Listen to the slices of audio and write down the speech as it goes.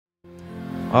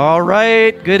All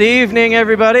right, good evening,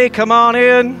 everybody. Come on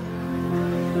in.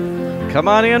 Come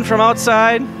on in from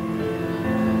outside.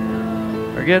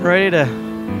 We're getting ready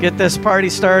to get this party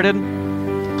started.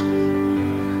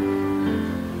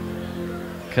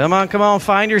 Come on,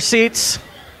 find your seats.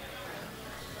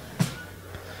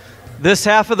 This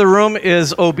half of the room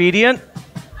is obedient.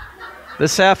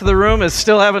 This half of the room is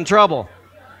still having trouble.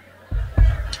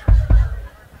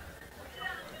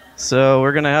 So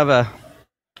we're going to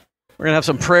have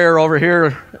some prayer over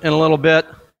here in a little bit.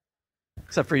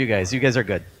 Except for you guys. You guys are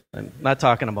good. I'm not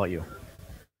talking about you.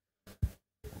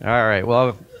 All right.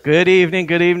 Well, good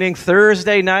evening.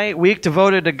 Thursday night, week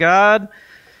devoted to God.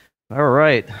 All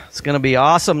right. It's going to be an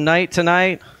awesome night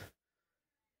tonight.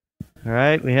 All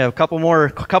right. We have a couple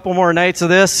more nights of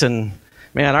this, and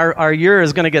man, our year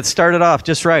is going to get started off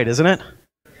just right, isn't it?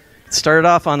 It started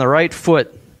off on the right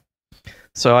foot.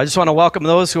 So I just want to welcome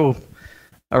those who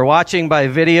are watching by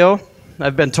video.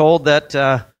 I've been told that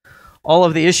all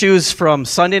of the issues from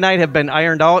Sunday night have been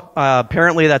ironed out.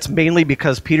 Apparently that's mainly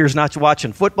because Peter's not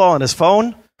watching football on his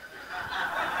phone.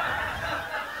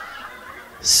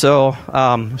 So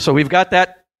we've got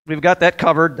that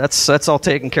covered. That's all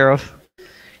taken care of.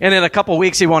 And in a couple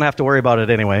weeks he won't have to worry about it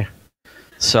anyway.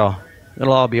 So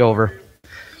it'll all be over.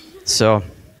 So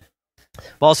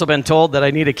I've also been told that I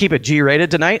need to keep it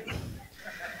G-rated tonight.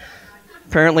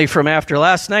 Apparently from after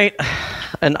last night,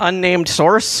 an unnamed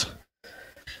source.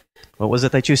 What was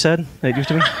it that you said? That you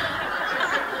to me?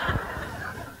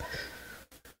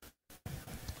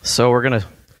 So we're going to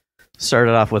start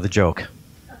it off with a joke.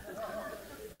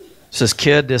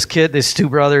 These two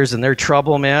brothers, and they're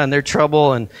trouble, man. They're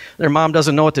trouble, and their mom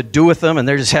doesn't know what to do with them, and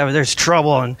there's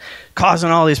trouble and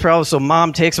causing all these problems. So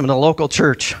mom takes them to the local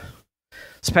church.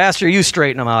 Says, Pastor, you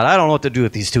straighten them out. I don't know what to do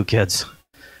with these two kids.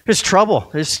 There's trouble.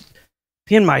 There's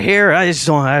in my hair. I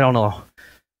don't know.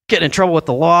 Getting in trouble with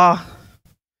the law.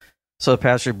 So the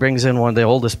pastor brings in the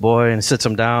oldest boy and sits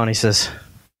him down. He says,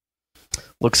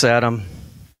 looks at him,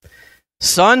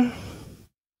 son,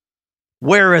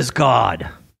 where is God?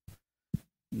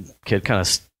 Kid kind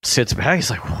of sits back. He's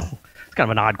like, whoa, it's kind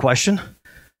of an odd question.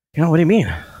 What do you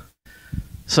mean?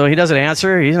 So he doesn't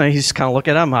answer. He's just kind of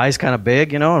looking at him, eyes kind of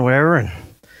big, and whatever. And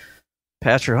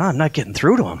pastor, I'm not getting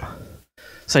through to him.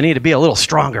 So I need to be a little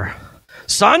stronger.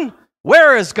 Son,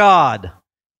 where is God?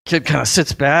 Kid kind of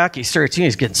sits back. He's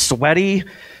getting sweaty.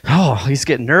 Oh, he's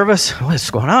getting nervous.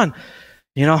 What's going on?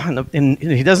 And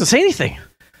he doesn't say anything.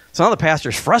 So now the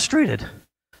pastor's frustrated.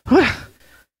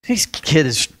 This kid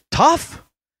is tough.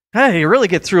 How do you really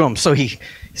get through him? So he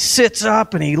sits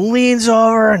up and he leans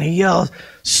over and he yells,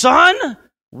 son,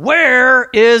 where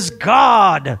is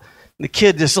God? The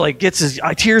kid just gets his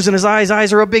tears in his eyes.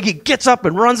 Eyes are real big. He gets up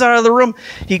and runs out of the room.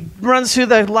 He runs through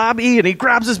the lobby and he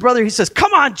grabs his brother. He says,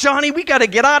 come on, Johnny, we got to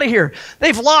get out of here.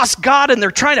 They've lost God and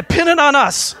they're trying to pin it on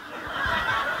us.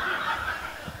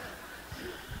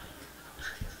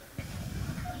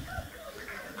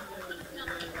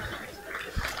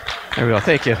 There we go.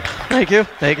 Thank you.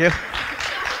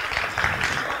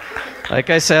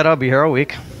 Like I said, I'll be here all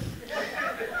week.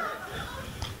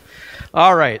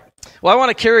 All right. Well, I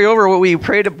want to carry over what we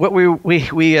prayed, what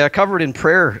we covered in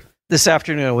prayer this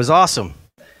afternoon. It was awesome.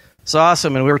 It's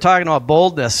awesome, and we were talking about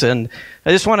boldness, and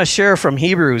I just want to share from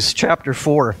Hebrews chapter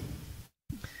 4.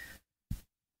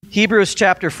 Hebrews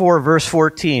chapter 4, verse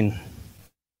 14.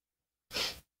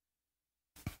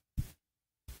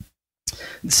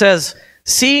 It says,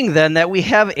 seeing then that we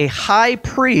have a high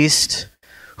priest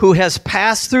who has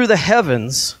passed through the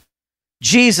heavens,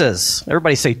 Jesus.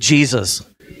 Everybody say Jesus.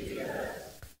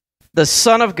 The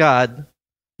Son of God,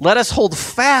 let us hold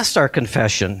fast our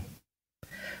confession.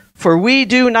 For we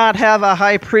do not have a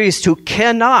high priest who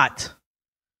cannot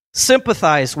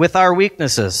sympathize with our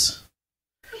weaknesses,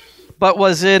 but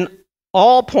was in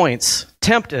all points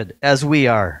tempted as we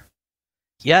are,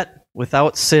 yet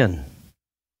without sin.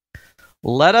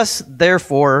 Let us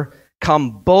therefore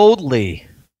come boldly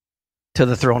to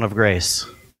the throne of grace.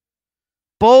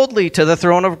 Boldly to the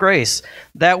throne of grace,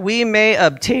 that we may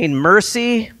obtain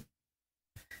mercy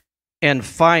and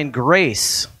find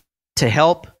grace to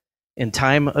help in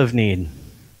time of need.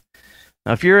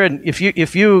 Now, if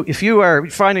you are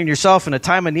finding yourself in a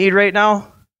time of need right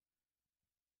now,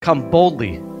 come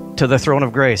boldly to the throne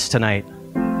of grace tonight.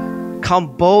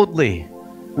 Come boldly.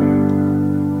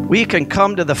 We can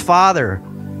come to the Father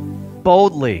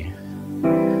boldly.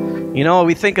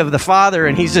 We think of the Father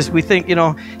and he's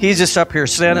just up here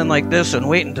standing like this and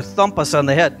waiting to thump us on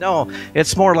the head. No,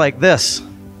 it's more like this.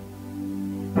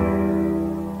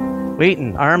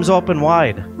 Waiting, arms open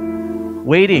wide,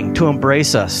 waiting to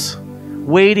embrace us,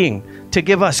 waiting to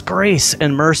give us grace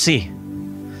and mercy,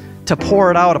 to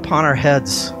pour it out upon our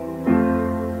heads.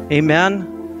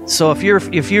 Amen. So if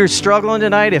you're struggling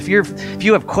tonight, if you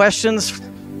have questions,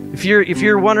 if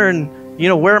you're wondering,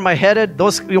 where am I headed?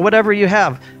 Whatever you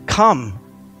have, come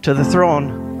to the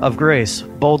throne of grace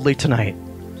boldly tonight.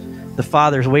 The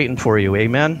Father's waiting for you.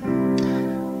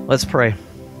 Amen. Let's pray.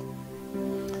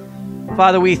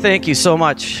 Father, we thank you so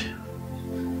much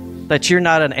that you're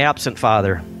not an absent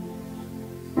Father.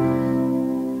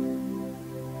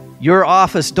 Your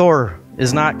office door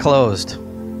is not closed.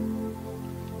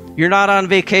 You're not on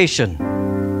vacation.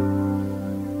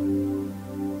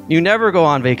 You never go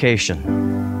on vacation.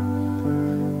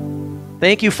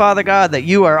 Thank you, Father God, that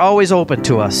you are always open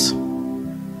to us,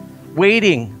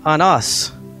 waiting on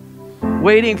us,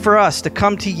 waiting for us to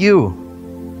come to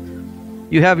you.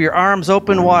 You have your arms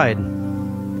open wide,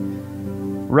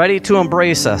 ready to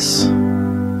embrace us,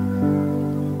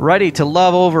 ready to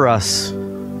love over us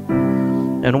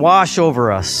and wash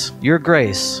over us your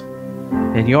grace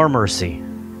and your mercy.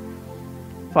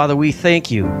 Father, we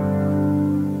thank you.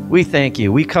 We thank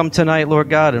you. We come tonight, Lord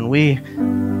God, and we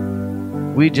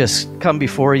just come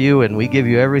before you and we give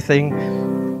you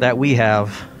everything that we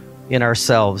have in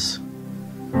ourselves.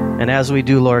 And as we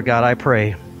do, Lord God, I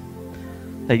pray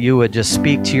that you would just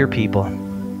speak to your people.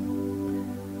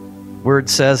 Word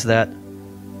says that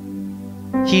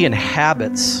he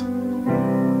inhabits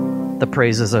the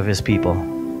praises of his people.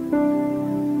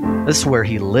 This is where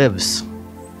he lives,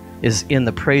 is in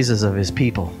the praises of his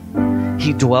people.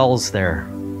 He dwells there.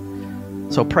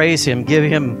 So praise him, give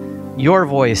him your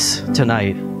voice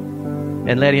tonight,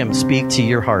 and let him speak to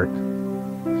your heart.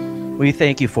 We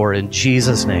thank you for it in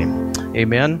Jesus' name.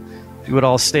 Amen. If you would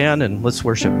all stand and let's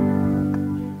worship.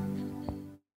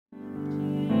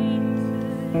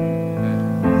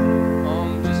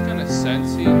 Just kind of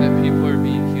sensing that people are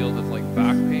being healed of like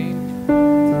back pain.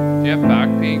 If you have back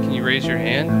pain, can you raise your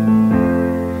hand?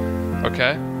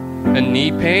 Okay. And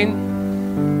knee pain?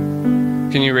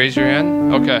 Can you raise your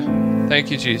hand? Okay. Thank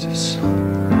you, Jesus.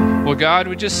 Well, God,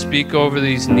 we just speak over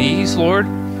these knees, Lord,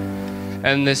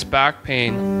 and this back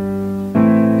pain.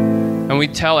 And we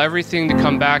tell everything to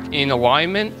come back in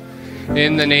alignment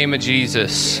in the name of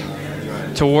Jesus,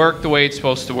 to work the way it's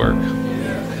supposed to work.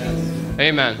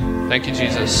 Amen. Thank you,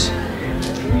 Jesus.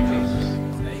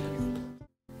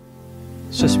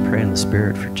 Let's just pray in the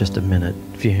Spirit for just a minute.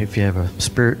 If you have a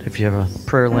spirit, if you have a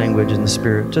prayer language in the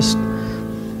Spirit, just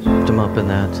lift them up in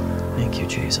that. Thank you,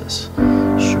 Jesus.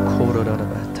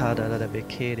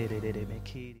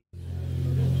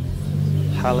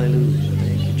 Hallelujah.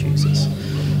 Thank you, Jesus.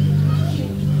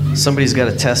 Somebody's got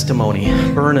a testimony.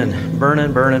 Burning.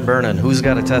 Who's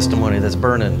got a testimony that's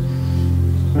burning?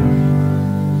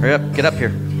 Hurry up. Get up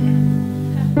here.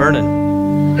 Burning.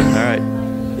 All right.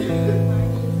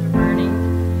 Burning.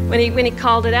 When he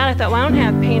called it out, I thought, well, I don't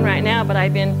have pain right now, but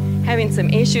I've been having some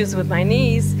issues with my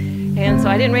knees. And so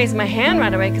I didn't raise my hand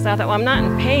right away because I thought, well, I'm not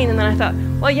in pain. And then I thought,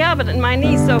 well, yeah, but in my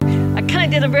knees. So I kind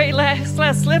of did a very last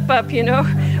slip up,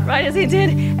 right as he did.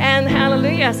 And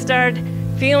hallelujah, I started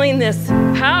feeling this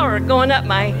power going up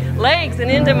my legs and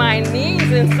into my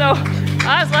knees. And so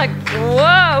I was like,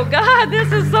 whoa, God, this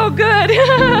is so good.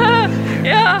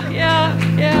 Yeah.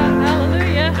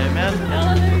 Hallelujah. Amen.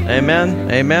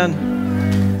 Hallelujah. Amen.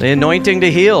 The anointing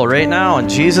to heal right now in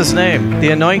Jesus' name.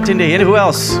 The anointing to heal. Who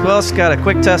else? Who else got a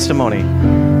quick testimony?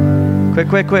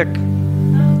 Quick.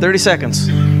 30 seconds.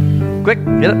 Quick.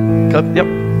 Get up. Yep.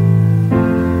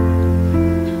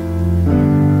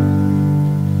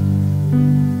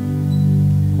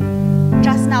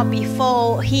 Just now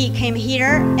before he came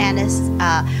here, and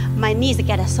my knees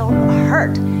get so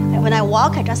hurt. And when I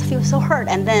walk, I just feel so hurt.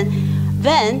 And then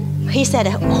he said,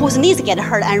 whose knees get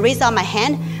hurt? I raised up my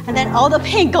hand, and then all the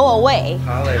pain go away.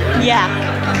 Hallelujah. Yeah.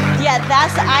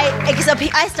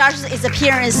 I started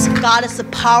experience God's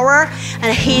power,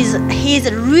 and He's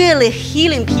really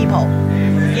healing people.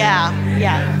 Yeah.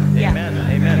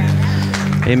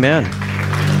 Amen.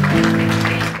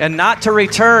 And not to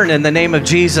return in the name of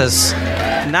Jesus.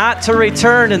 Not to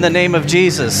return in the name of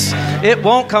Jesus. It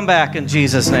won't come back in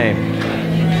Jesus' name.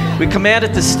 We command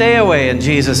it to stay away in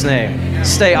Jesus' name.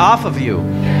 Stay off of you.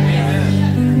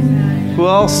 Who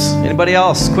else? Anybody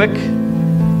else? Quick.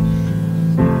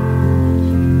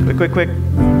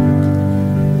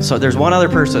 So there's one other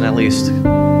person at least.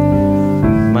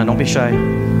 Come on, don't be shy.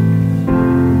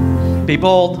 Be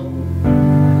bold.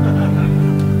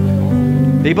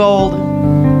 Be bold.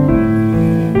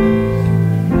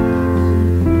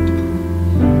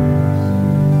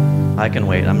 I can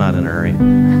wait. I'm not in a hurry.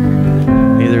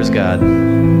 Neither is God.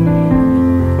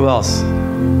 Who else?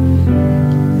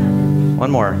 One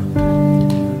more.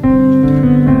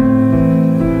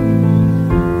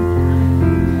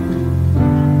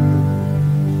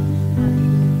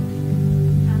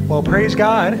 Well, praise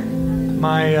God.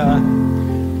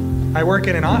 I work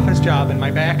in an office job, and my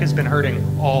back has been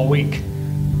hurting all week.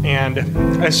 And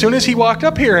as soon as he walked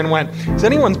up here and went, "Is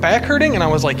anyone's back hurting?" And I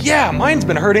was like, "Yeah, mine's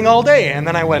been hurting all day." And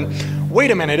then I went,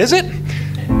 "Wait a minute, is it?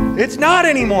 It's not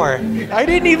anymore. I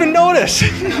didn't even notice."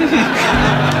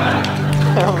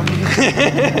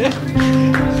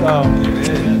 So.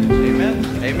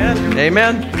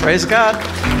 Amen. Praise God.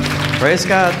 Praise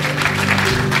God.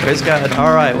 Praise God.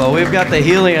 All right. Well, we've got the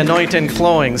healing anointing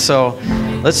flowing. So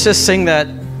let's just sing that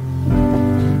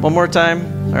one more time.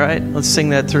 All right. Let's sing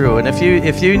that through. And if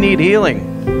you need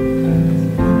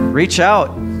healing, reach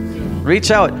out.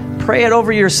 Reach out. Pray it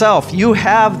over yourself. You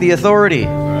have the authority.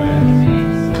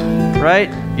 Right?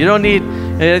 You don't need.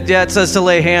 Yeah, it says to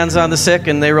lay hands on the sick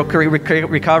and they will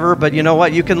recover. But you know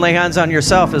what? You can lay hands on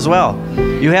yourself as well.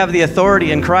 You have the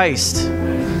authority in Christ.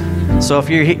 So if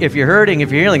you're hurting,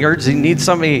 if you're healing, you need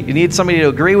somebody to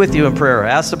agree with you in prayer.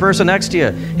 Ask the person next to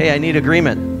you, "Hey, I need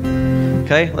agreement."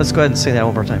 Okay, let's go ahead and say that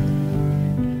one more time.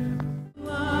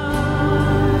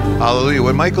 Hallelujah.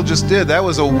 What Michael just did, that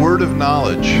was a word of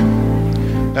knowledge.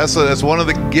 That's one of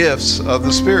the gifts of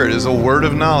the Spirit, is a word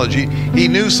of knowledge. He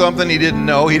knew something he didn't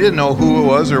know. He didn't know who it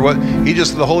was or what.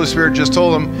 The Holy Spirit just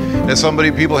told him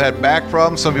that people had back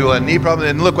problems, some people had knee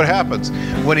problems, and look what happens.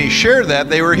 When he shared that,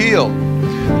 they were healed.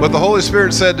 What the Holy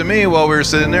Spirit said to me while we were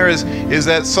sitting there is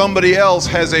that somebody else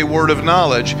has a word of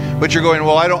knowledge, but you're going,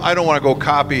 "Well, I don't want to go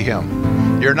copy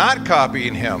him." You're not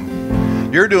copying him.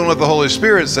 You're doing what the Holy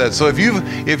Spirit said. So if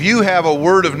you have a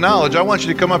word of knowledge, I want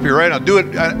you to come up here right now. Do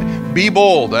it. Be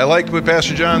bold. I like what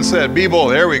Pastor Jon said. Be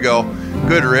bold. There we go.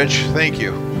 Good, Rich. Thank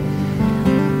you.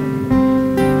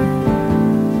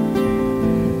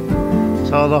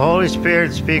 So the Holy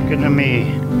Spirit speaking to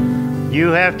me.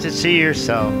 You have to see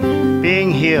yourself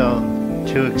being healed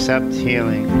to accept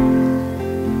healing.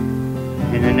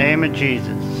 In the name of Jesus.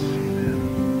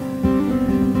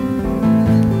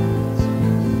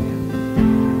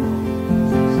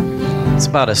 It's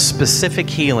about a specific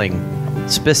healing,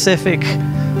 specific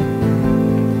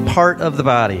part of the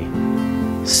body,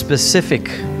 specific,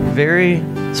 very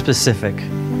specific.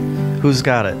 Who's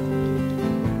got it?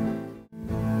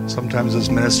 Sometimes as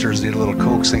ministers need a little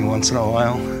coaxing once in a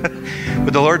while.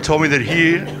 But the Lord told me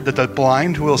that the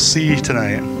blind will see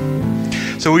tonight.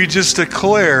 So we just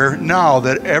declare now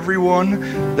that everyone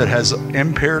that has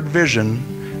impaired vision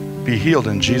be healed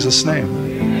in Jesus' name.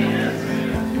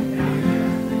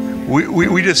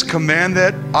 We just command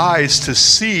that eyes to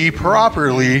see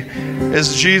properly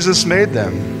as Jesus made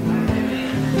them.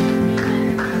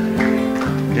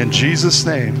 In Jesus'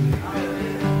 name.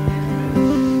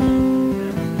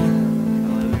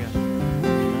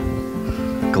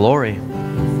 Glory.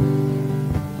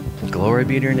 Glory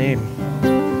be to your name.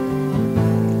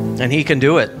 And he can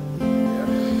do it.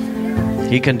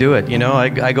 He can do it. You know,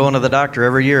 I go into the doctor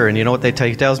every year, and you know what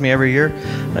he tells me every year?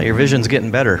 Your vision's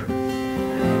getting better.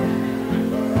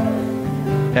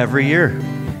 Every year.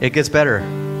 It gets better.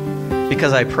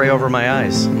 Because I pray over my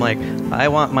eyes. I'm like, I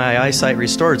want my eyesight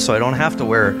restored so I don't have to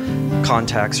wear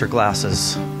contacts or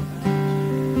glasses.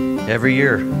 Every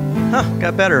year.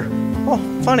 Got better. Oh,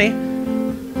 funny.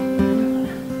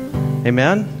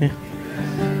 Amen? Yeah.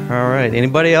 All right.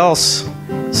 Anybody else?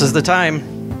 This is the time.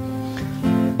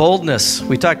 Boldness.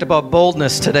 We talked about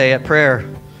boldness today at prayer.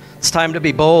 It's time to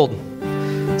be bold.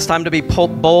 It's time to be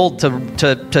bold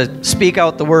to speak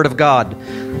out the word of God.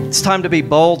 It's time to be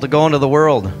bold to go into the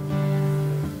world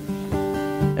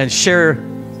and share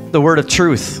the word of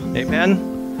truth. Amen?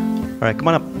 All right, come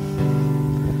on up.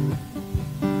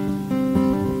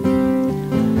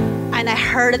 And I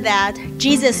heard that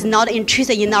Jesus is not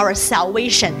interested in our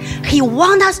salvation. He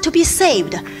wants us to be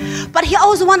saved, but he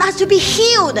also wants us to be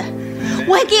healed.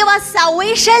 When he gives us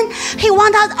salvation, he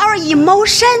wants us, our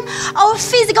emotion, our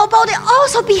physical body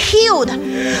also be healed.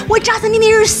 We just need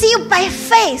to receive by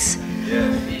faith.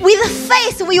 With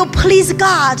faith, we will please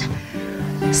God.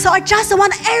 So I just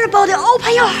want everybody to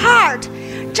open your heart.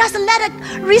 Just let it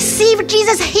receive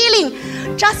Jesus' healing.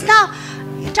 Just now,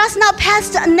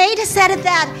 Pastor Nate said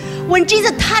that when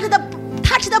Jesus touched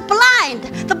the blind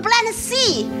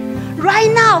see.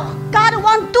 Right now, God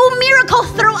wants to do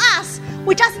miracles through us.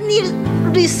 We just need to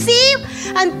receive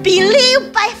and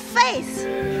believe by faith.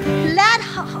 Let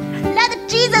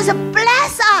Jesus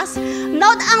bless us.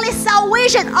 Not only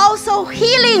salvation, also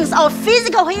healings, or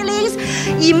physical healings,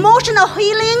 emotional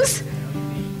healings,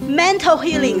 mental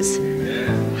healings.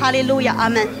 Hallelujah.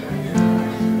 Amen.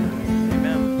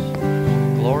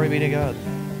 Amen. Glory be to God.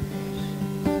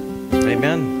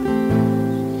 Amen.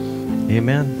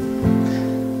 Amen.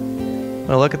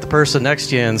 Well, look at the person next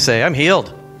to you and say, I'm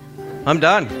healed. I'm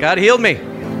done. God healed me.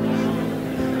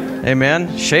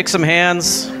 Amen. Shake some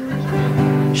hands.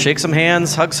 Shake some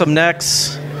hands. Hug some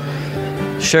necks.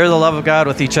 Share the love of God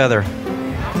with each other.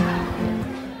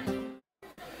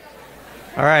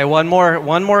 All right, one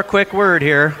more quick word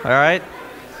here. All right.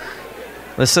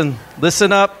 Listen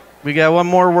up. We got one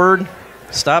more word.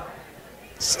 Stop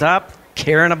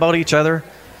caring about each other.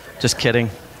 Just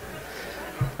kidding.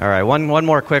 All right, one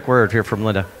more quick word here from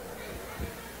Linda.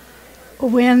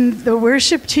 When the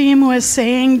worship team was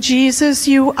saying, Jesus,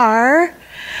 you are,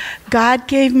 God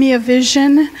gave me a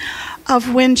vision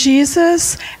of when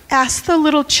Jesus asked the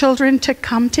little children to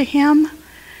come to him.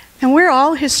 And we're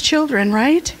all his children,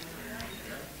 right?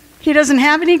 He doesn't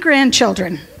have any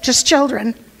grandchildren, just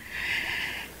children.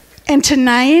 And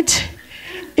tonight,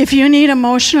 if you need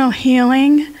emotional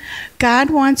healing,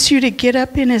 God wants you to get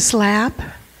up in his lap.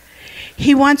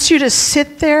 He wants you to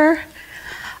sit there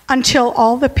until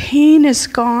all the pain is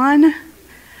gone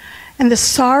and the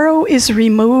sorrow is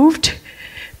removed,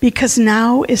 because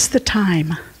now is the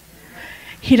time.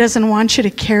 He doesn't want you to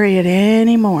carry it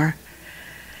anymore.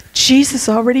 Jesus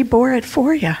already bore it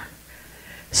for you.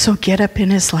 So get up in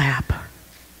his lap.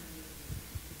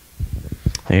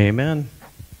 Amen.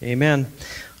 Amen.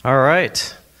 All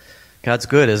right. God's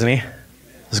good, isn't he?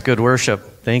 It's good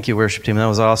worship. Thank you, worship team. That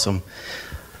was awesome.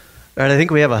 All right, I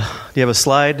think we have do you have a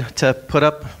slide to put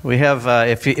up? We have,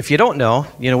 if you don't know,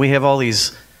 we have all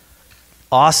these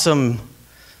awesome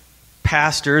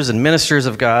pastors and ministers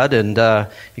of God, and you're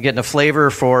getting a flavor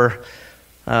for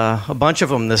a bunch of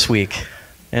them this week.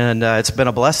 And it's been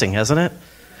a blessing, hasn't it?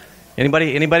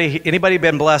 Anybody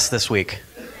been blessed this week?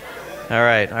 All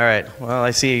right. Well,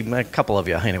 I see a couple of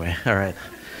you anyway. All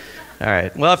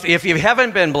right. Well, if you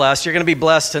haven't been blessed, you're going to be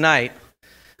blessed tonight.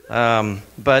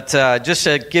 But just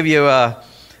to give you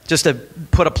just to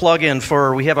put a plug in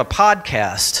for, we have a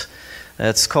podcast.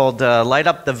 It's called Light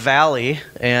Up the Valley,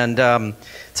 and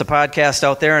it's a podcast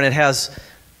out there, and it has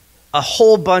a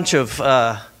whole bunch of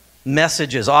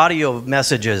messages, audio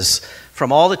messages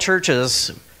from all the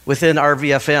churches within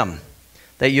RVFM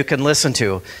that you can listen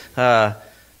to.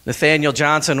 Nathaniel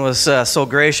Johnson was so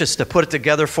gracious to put it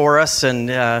together for us,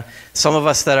 and some of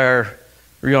us that are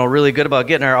really good about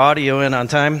getting our audio in on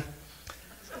time.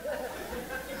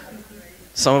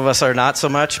 Some of us are not so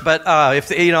much, but I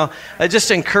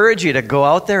just encourage you to go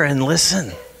out there and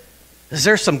listen.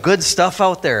 There's some good stuff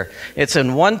out there. It's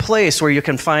in one place where you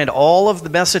can find all of the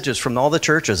messages from all the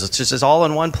churches. It's all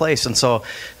in one place, and so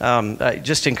I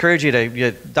just encourage you to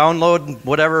download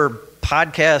whatever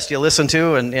podcast you listen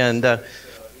to, and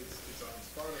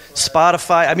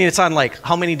Spotify. I mean, it's on like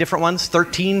how many different ones?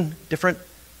 13 different.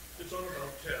 It's on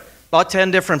about 10. About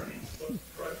 10 different.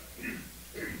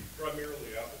 Primarily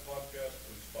Apple Podcasts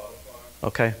and Spotify.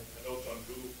 Okay. I know it's on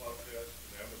Google Podcasts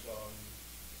and Amazon,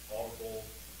 Audible.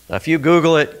 If you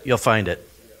Google it, you'll find it,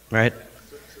 right?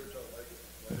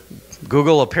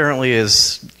 Google apparently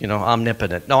is,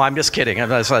 omnipotent. No, I'm just kidding.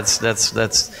 That's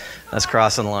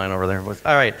crossing the line over there. All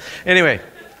right. Anyway.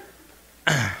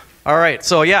 All right.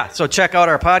 So check out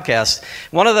our podcast.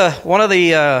 One of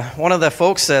the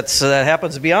folks that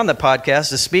happens to be on the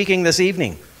podcast is speaking this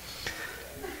evening.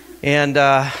 And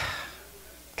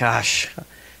gosh,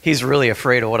 he's really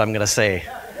afraid of what I'm going to say.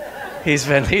 He's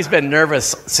been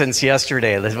nervous since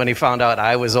yesterday when he found out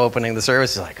I was opening the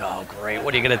service. He's like, "Oh, great!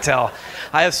 What are you going to tell?"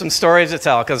 I have some stories to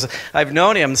tell because I've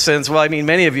known him since. Well, I mean,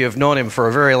 many of you have known him for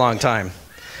a very long time.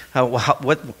 How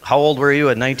old were you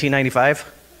in 1995?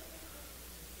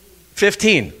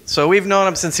 15. So we've known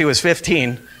him since he was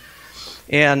 15,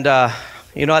 and at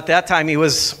that time he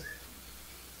was,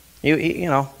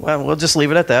 well, we'll just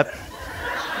leave it at that.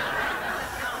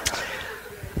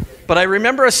 But I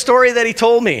remember a story that he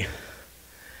told me.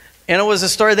 And it was a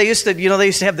story they used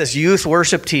to have this youth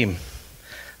worship team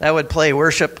that would play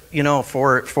worship,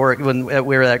 for when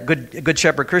we were at Good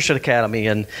Shepherd Christian Academy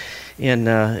and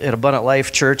at Abundant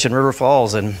Life Church in River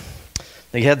Falls, and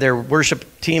they had their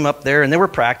worship team up there, and they were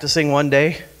practicing one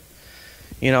day,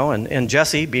 and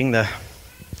Jesse, being the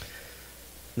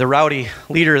rowdy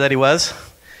leader that he was,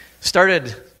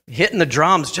 started hitting the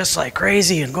drums just like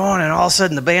crazy and going, and all of a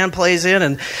sudden the band plays in,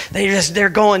 and they're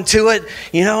going to it,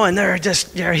 and they're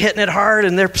hitting it hard,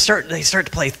 and they start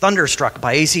to play Thunderstruck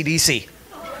by AC/DC.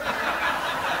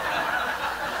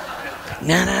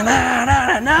 Na na na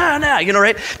na na na,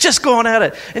 right? Just going at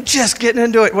it and just getting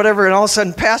into it, whatever. And all of a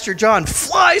sudden, Pastor Jon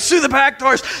flies through the back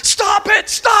doors. Stop it!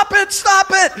 Stop it!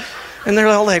 Stop it! And they're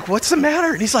all like, "What's the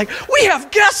matter?" And he's like, "We have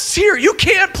guests here. You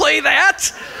can't play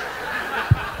that."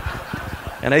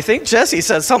 And I think Jesse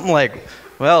said something like,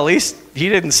 "Well, at least he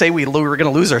didn't say we were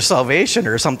going to lose our salvation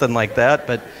or something like that."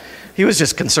 But he was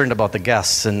just concerned about the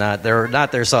guests and not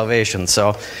their salvation.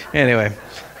 So anyway,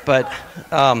 But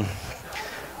I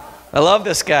love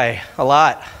this guy a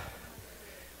lot.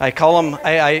 I call him.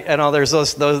 I know there's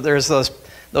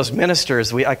those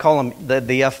ministers. I call them the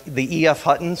E.F.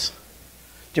 Huttons.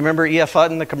 Do you remember E.F.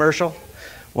 Hutton, the commercial?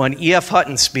 When E.F.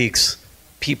 Hutton speaks,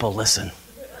 people listen.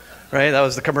 Right? That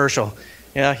was the commercial.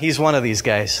 Yeah, he's one of these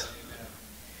guys.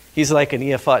 He's like an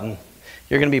E.F. Hutton.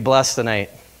 You're going to be blessed tonight.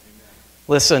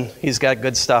 Listen, he's got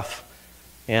good stuff,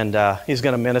 and he's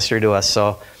going to minister to us.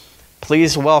 So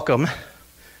please welcome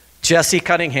Jesse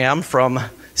Cunningham from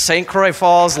St. Croix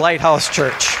Falls Lighthouse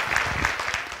Church.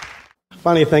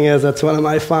 Funny thing is, that's one of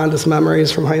my fondest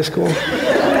memories from high school.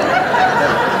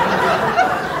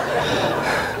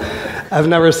 I've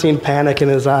never seen panic in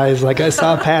his eyes like I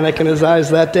saw panic in his eyes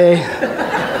that day.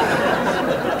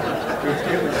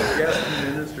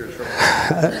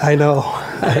 I know.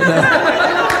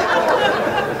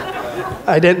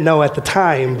 I didn't know at the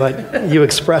time, but you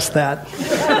expressed that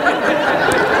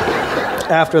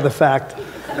after the fact.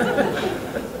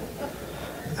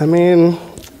 I mean,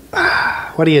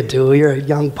 what do? You're a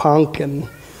young punk, and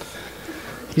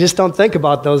you just don't think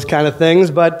about those kind of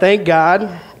things, but thank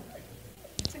God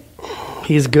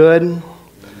he's good.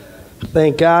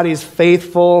 Thank God he's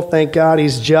faithful. Thank God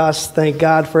he's just. Thank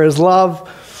God for his love.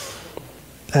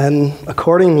 And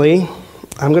accordingly,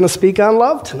 I'm going to speak on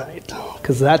love tonight,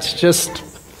 because that's just,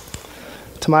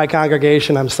 to my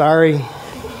congregation, I'm sorry.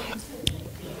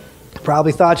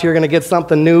 Probably thought you were going to get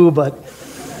something new, but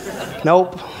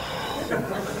nope.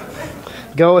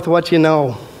 Go with what you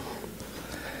know.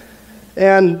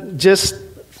 And just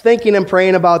thinking and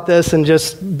praying about this and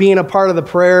just being a part of the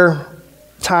prayer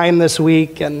time this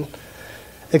week, and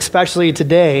especially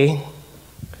today,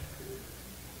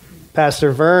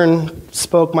 Pastor Vern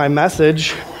spoke my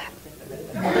message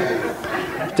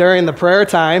during the prayer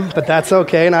time, but that's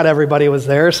okay. Not everybody was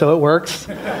there, so it works.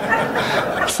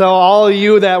 So all of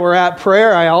you that were at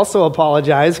prayer, I also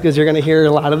apologize, because you're going to hear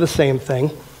a lot of the same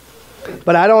thing.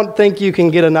 But I don't think you can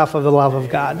get enough of the love of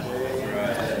God.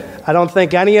 I don't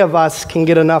think any of us can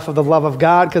get enough of the love of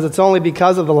God, because it's only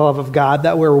because of the love of God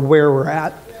that we're where we're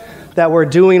at, that we're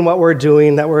doing what we're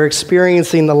doing, that we're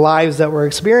experiencing the lives that we're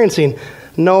experiencing.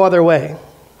 No other way.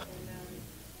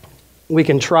 We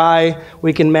can try,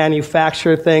 we can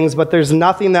manufacture things, but there's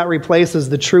nothing that replaces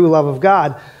the true love of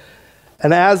God.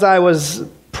 And as I was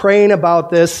praying about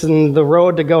this and the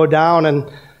road to go down, and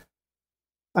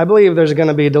I believe there's going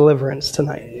to be deliverance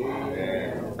tonight.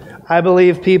 I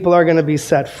believe people are going to be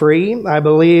set free. I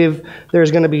believe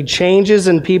there's going to be changes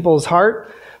in people's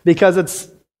heart,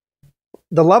 because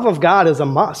the love of God is a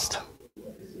must.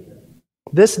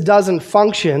 This doesn't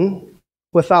function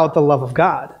without the love of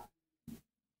God.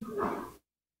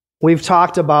 We've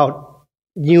talked about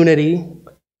unity,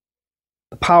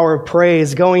 the power of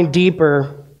praise, going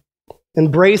deeper,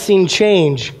 embracing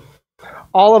change.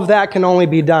 All of that can only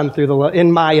be done through the love,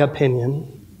 in my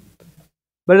opinion.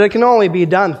 But it can only be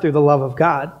done through the love of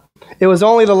God. It was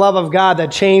only the love of God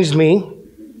that changed me,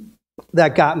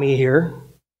 that got me here.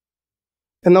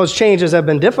 And those changes have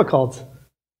been difficult.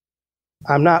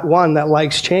 I'm not one that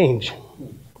likes change.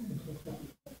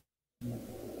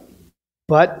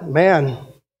 But, man,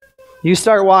 you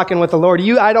start walking with the Lord.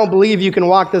 I don't believe you can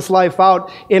walk this life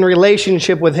out in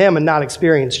relationship with him and not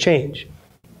experience change.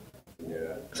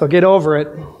 So get over it.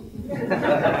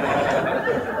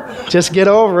 Just get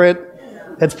over it.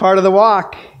 It's part of the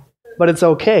walk, but it's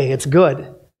okay. It's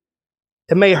good.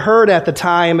 It may hurt at the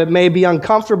time. It may be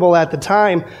uncomfortable at the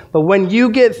time. But when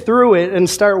you get through it and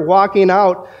start walking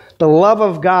out the love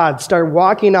of God, start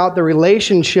walking out the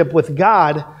relationship with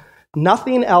God,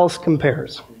 nothing else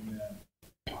compares.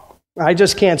 I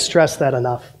just can't stress that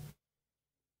enough.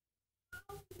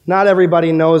 Not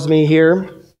everybody knows me here,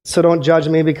 so don't judge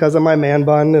me because of my man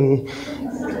bun, and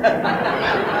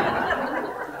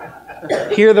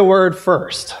hear the word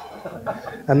first.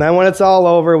 And then when it's all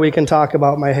over, we can talk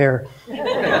about my hair.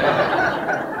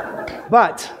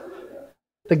 But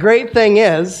the great thing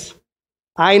is,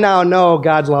 I now know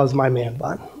God loves my man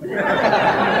bun.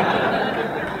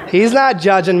 He's not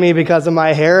judging me because of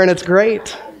my hair, and it's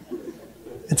great.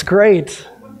 It's great.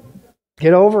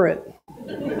 Get over it.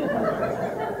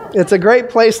 It's a great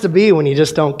place to be when you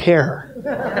just don't care.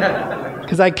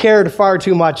 Because I cared far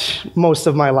too much most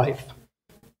of my life.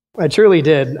 I truly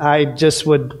did. I just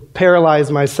would paralyze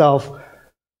myself.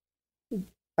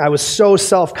 I was so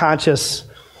self-conscious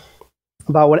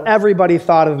about what everybody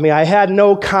thought of me. I had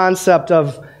no concept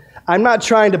of, I'm not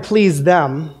trying to please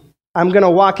them. I'm going to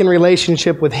walk in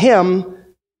relationship with him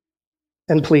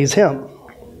and please him.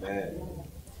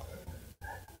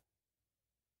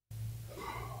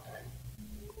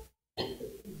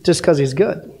 Just because he's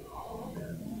good.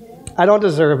 I don't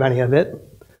deserve any of it.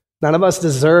 None of us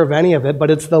deserve any of it, but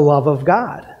it's the love of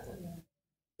God.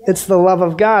 It's the love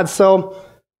of God. So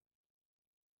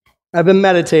I've been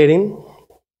meditating.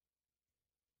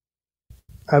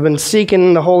 I've been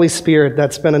seeking the Holy Spirit.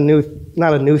 That's been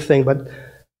not a new thing, but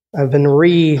I've been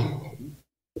refocusing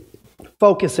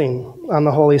on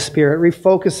the Holy Spirit,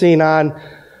 refocusing on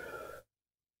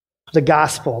the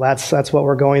gospel. That's what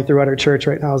we're going through at our church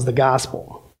right now, is the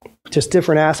gospel. Just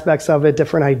different aspects of it,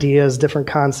 different ideas, different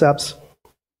concepts.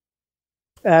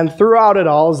 And throughout it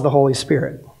all is the Holy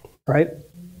Spirit, right?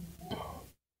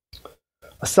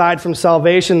 Aside from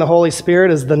salvation, the Holy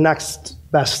Spirit is the next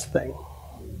best thing.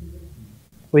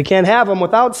 We can't have him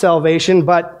without salvation,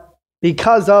 but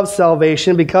because of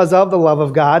salvation, because of the love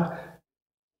of God,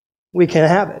 we can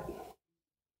have it.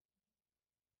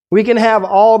 We can have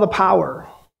all the power,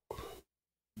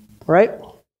 right?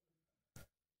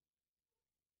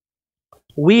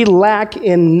 We lack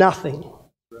in nothing.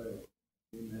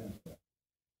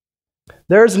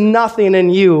 There's nothing in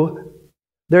you,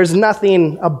 there's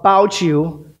nothing about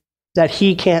you that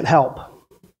he can't help,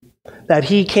 that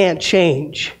he can't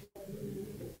change.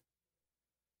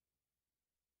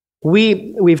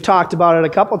 We've talked about it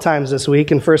a couple times this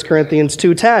week in 1 Corinthians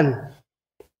 2:10.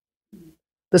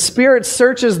 The Spirit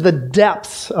searches the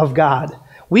depths of God.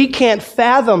 We can't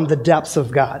fathom the depths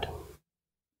of God.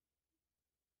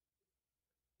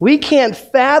 We can't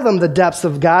fathom the depths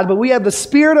of God, but we have the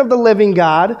Spirit of the living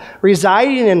God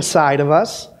residing inside of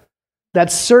us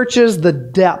that searches the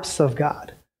depths of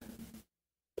God.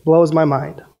 Blows my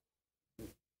mind.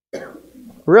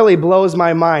 Really blows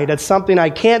my mind. It's something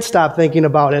I can't stop thinking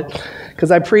about it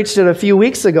because I preached it a few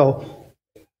weeks ago.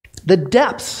 The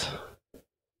depths.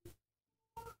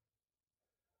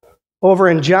 Over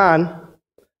in John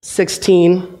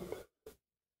 16,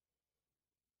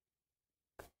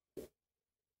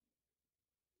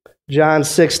 John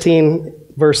 16,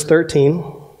 verse 13.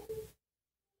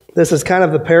 This is kind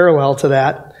of the parallel to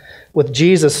that with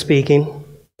Jesus speaking.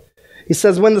 He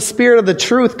says, when the Spirit of the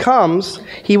truth comes,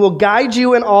 he will guide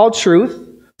you in all truth,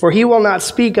 for he will not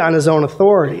speak on his own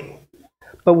authority.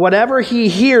 But whatever he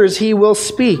hears, he will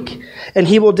speak, and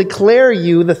he will declare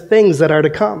you the things that are to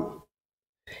come.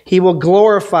 He will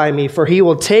glorify me, for he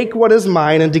will take what is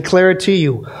mine and declare it to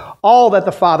you, all that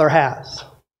the Father has.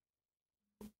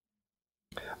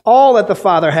 All that the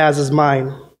Father has is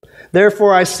mine.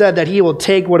 Therefore I said that he will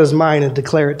take what is mine and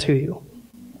declare it to you.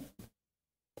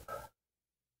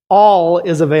 All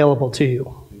is available to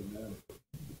you.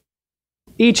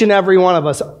 Each and every one of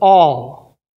us,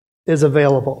 all is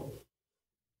available.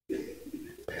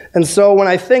 And so when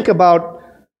I think about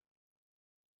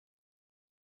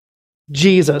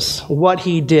Jesus, what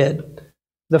he did,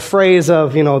 the phrase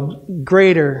of,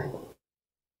 greater,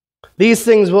 these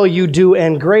things will you do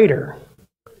and greater.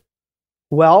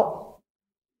 Well,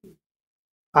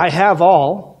 I have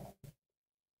all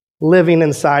living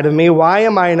inside of me. Why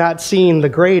am I not seeing the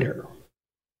greater?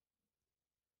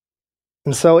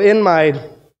 And so in my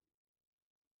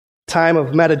time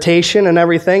of meditation and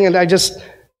everything, and I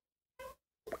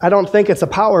don't think it's a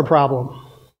power problem.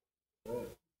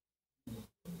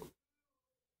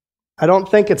 I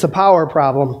don't think it's a power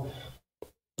problem.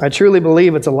 I truly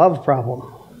believe it's a love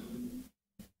problem.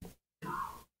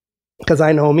 Because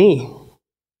I know me.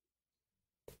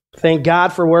 Thank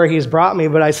God for where he's brought me,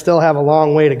 but I still have a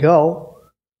long way to go.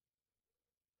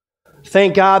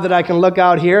 Thank God that I can look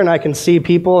out here and I can see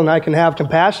people and I can have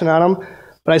compassion on them,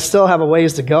 but I still have a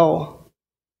ways to go.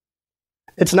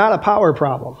 It's not a power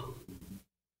problem.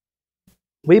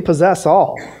 We possess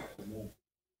all.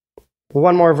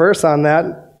 One more verse on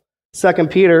that. 2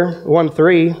 Peter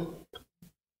 1:3.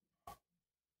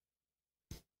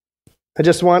 I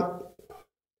just want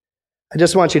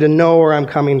you to know where I'm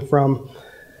coming from.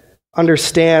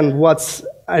 Understand what's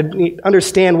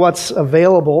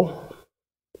available.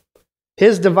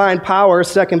 His divine power,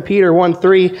 2 Peter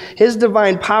 1:3, his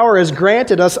divine power has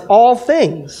granted us all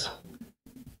things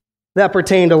that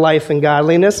pertain to life and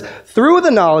godliness through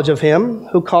the knowledge of him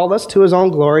who called us to his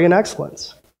own glory and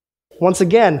excellence. Once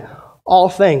again, all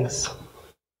things.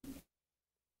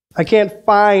 I can't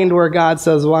find where God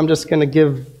says, well, I'm just going to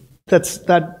give, that's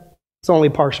only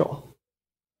partial.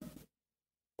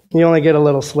 You only get a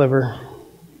little sliver.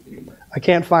 I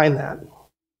can't find that.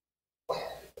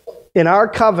 In our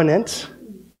covenant,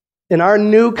 in our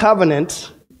new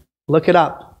covenant, look it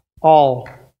up. All.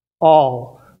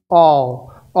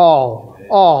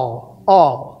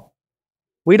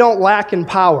 We don't lack in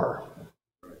power.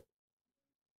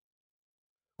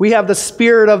 We have the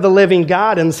Spirit of the living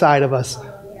God inside of us.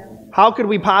 How could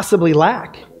we possibly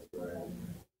lack?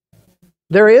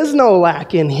 There is no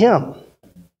lack in him.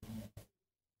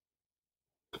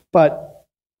 But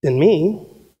in me,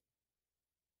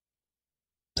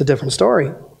 it's a different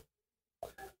story.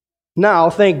 Now,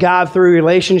 thank God through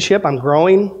relationship, I'm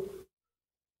growing.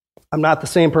 I'm not the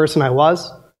same person I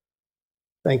was.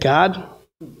 Thank God.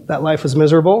 That life was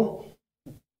miserable.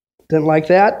 Didn't like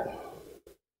that.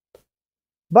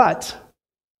 But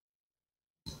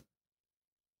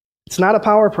it's not a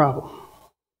power problem.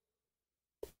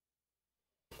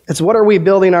 It's what are we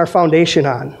building our foundation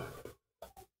on?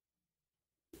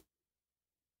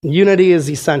 Unity is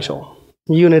essential.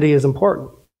 Unity is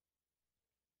important.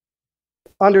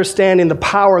 Understanding the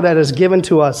power that is given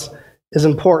to us is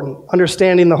important.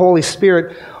 Understanding the Holy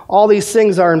Spirit, all these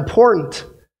things are important.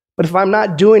 But if I'm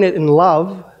not doing it in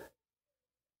love,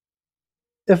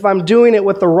 if I'm doing it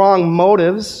with the wrong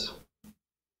motives,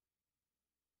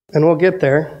 and we'll get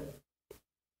there.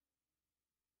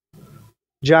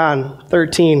 John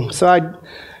 13. So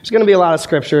there's going to be a lot of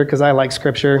scripture because I like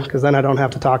scripture because then I don't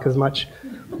have to talk as much.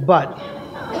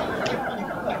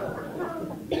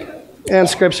 And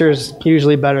scripture is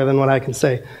usually better than what I can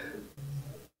say.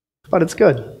 But it's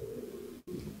good.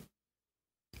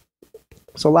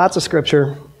 So lots of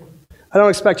scripture. I don't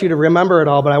expect you to remember it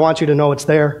all, but I want you to know it's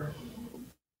there.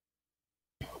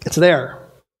 It's there.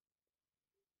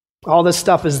 All this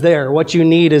stuff is there. What you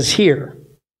need is here.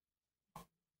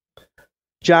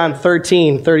 John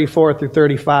 13, 34 through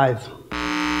 35.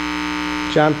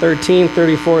 John 13,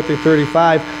 34 through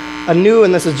 35. And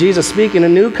this is Jesus speaking, a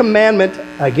new commandment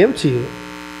I give to you,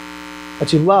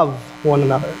 that you love one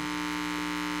another.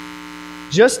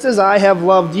 Just as I have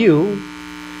loved you,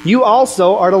 you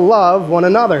also are to love one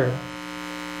another.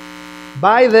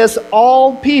 By this,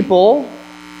 all people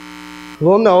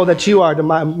will know that you are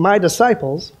my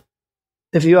disciples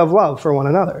if you have love for one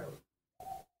another.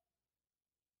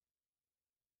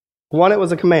 One, it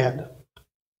was a command.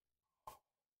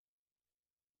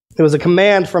 It was a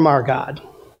command from our God.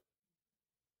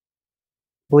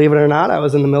 Believe it or not, I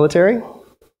was in the military.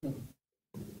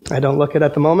 I don't look it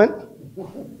at the moment,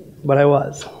 but I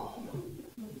was.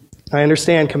 I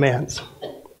understand commands.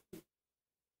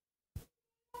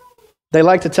 They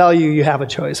like to tell you you have a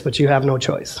choice, but you have no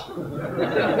choice.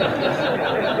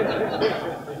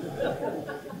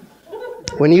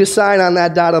 When you sign on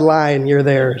that dotted line, you're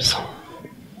theirs.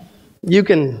 You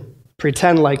can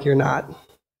pretend like you're not.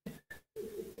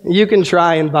 You can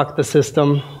try and buck the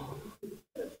system.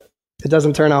 It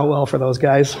doesn't turn out well for those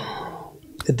guys.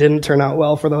 It didn't turn out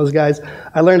well for those guys.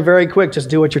 I learned very quick, just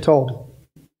do what you're told.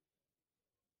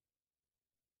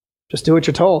 Just do what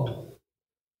you're told.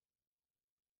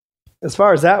 As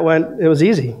far as that went, it was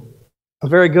easy. I'm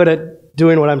very good at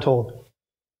doing what I'm told.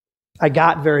 I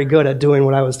got very good at doing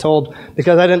what I was told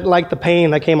because I didn't like the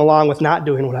pain that came along with not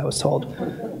doing what I was told.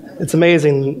 It's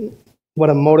amazing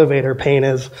what a motivator pain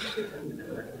is.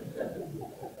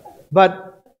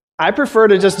 But I prefer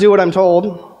to just do what I'm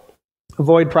told,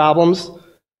 avoid problems.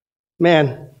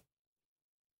 Man,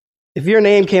 if your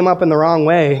name came up in the wrong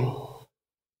way,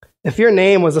 if your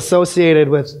name was associated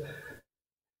with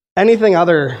anything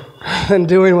other than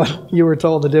doing what you were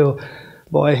told to do,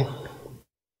 boy,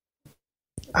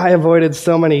 I avoided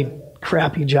so many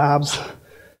crappy jobs,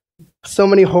 so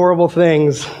many horrible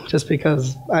things just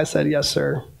because I said, yes,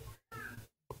 sir.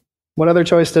 What other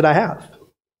choice did I have?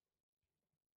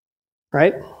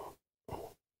 Right?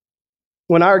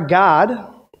 When our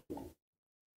God,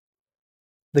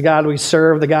 the God we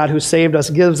serve, the God who saved us,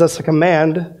 gives us a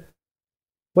command,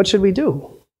 what should we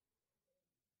do?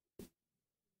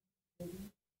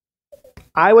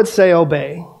 I would say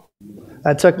obey.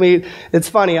 That took me, it's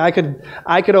funny, I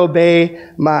could obey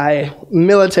my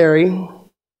military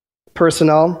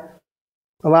personnel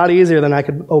a lot easier than I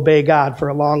could obey God for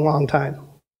a long, long time.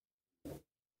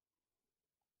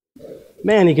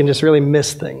 Man, you can just really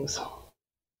miss things.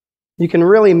 You can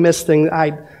really miss things.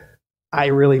 I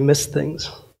really missed things.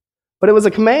 But it was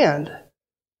a command.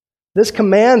 This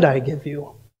command I give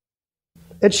you.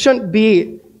 It shouldn't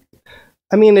be,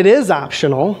 it is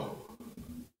optional.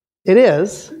 It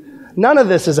is. None of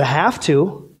this is a have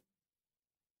to.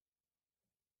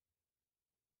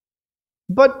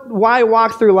 But why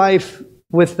walk through life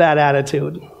with that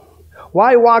attitude?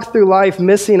 Why walk through life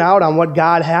missing out on what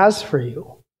God has for you?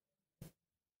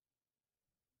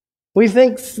 We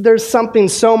think there's something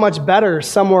so much better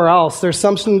somewhere else. There's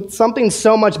something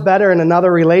so much better in another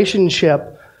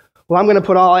relationship. Well, I'm going to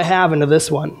put all I have into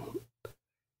this one.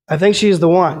 I think she's the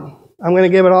one. I'm going to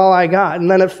give it all I got.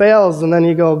 And then it fails, and then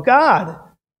you go, God,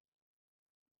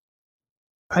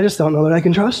 I just don't know that I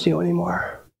can trust you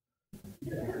anymore.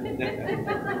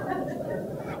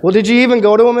 Well, did you even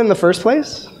go to him in the first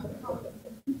place?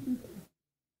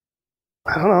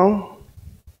 I don't know.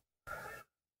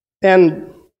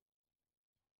 And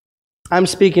I'm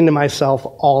speaking to myself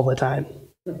all the time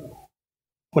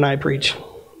when I preach.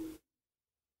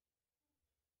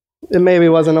 It maybe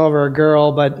wasn't over a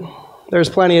girl, but there's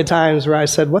plenty of times where I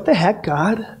said, "What the heck,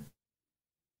 God?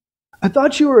 I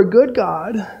thought you were a good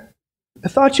God. I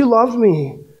thought you loved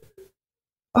me."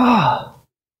 Ah.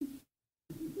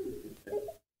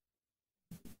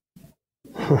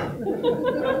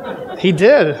 He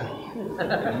did.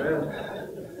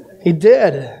 He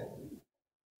did.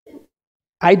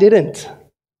 I didn't.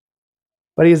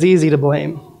 But he's easy to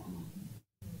blame.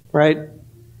 Right?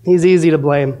 He's easy to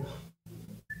blame.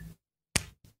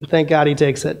 Thank God he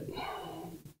takes it.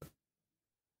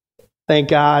 Thank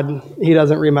God he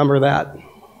doesn't remember that.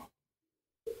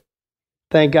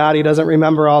 Thank God he doesn't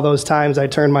remember all those times I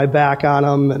turned my back on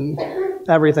him and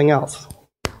everything else.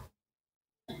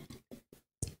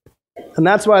 And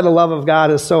that's why the love of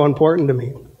God is so important to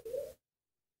me.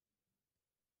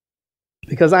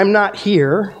 Because I'm not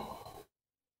here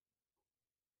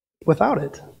without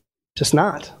it. Just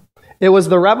not. It was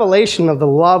the revelation of the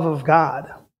love of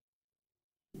God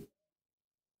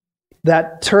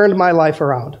that turned my life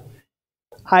around.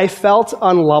 I felt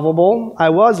unlovable. I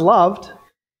was loved.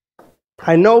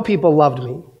 I know people loved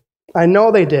me. I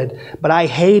know they did. But I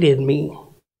hated me.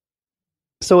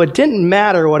 So it didn't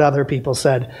matter what other people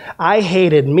said. I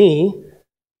hated me.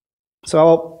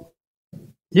 So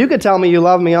you could tell me you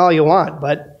love me all you want,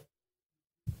 but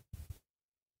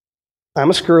I'm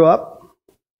a screw up.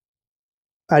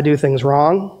 I do things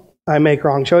wrong. I make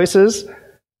wrong choices.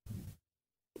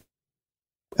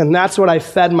 And that's what I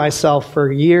fed myself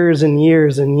for years and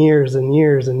years and years and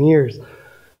years and years.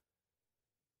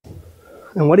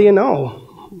 And what do you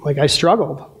know? Like, I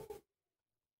struggled.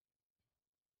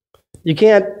 You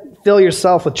can't fill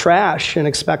yourself with trash and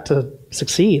expect to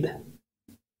succeed.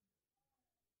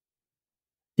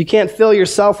 You can't fill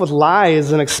yourself with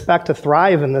lies and expect to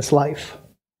thrive in this life,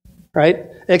 right?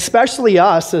 Especially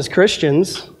us as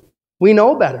Christians. We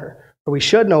know better, or we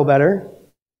should know better,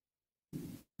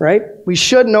 right? We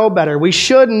should know better. We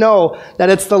should know that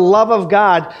it's the love of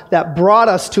God that brought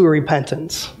us to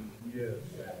repentance.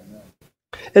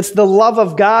 It's the love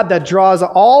of God that draws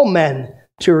all men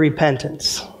to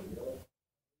repentance.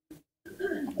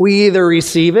 We either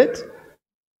receive it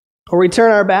or we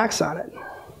turn our backs on it.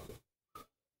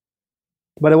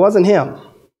 But it wasn't him.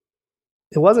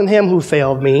 It wasn't him who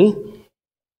failed me.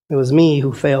 It was me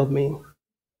who failed me.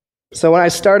 So when I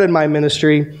started my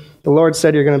ministry, the Lord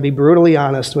said, "You're going to be brutally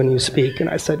honest when you speak." And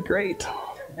I said, "Great."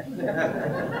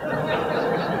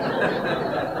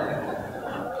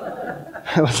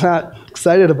 I was not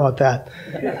excited about that.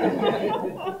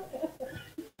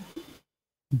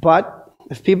 But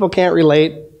if people can't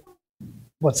relate,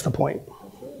 what's the point?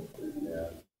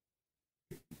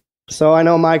 So I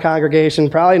know my congregation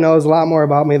probably knows a lot more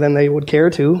about me than they would care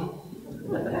to.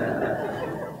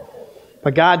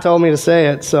 But God told me to say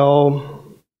it,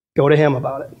 so go to him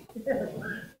about it.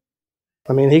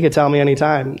 I mean, he could tell me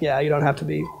anytime, "Yeah, you don't have to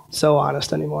be so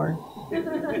honest anymore."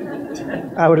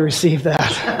 I would receive that.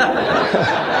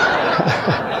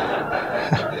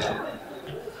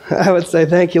 I would say,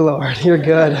 "Thank you, Lord. You're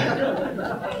good.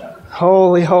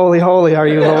 Holy, holy, holy are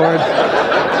you, Lord."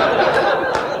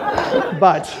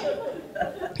 But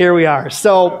here we are.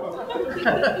 So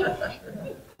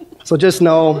just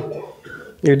know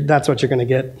that's what you're going to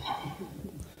get.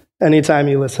 Anytime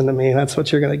you listen to me, that's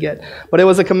what you're going to get. But it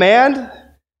was a command,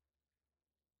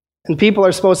 and people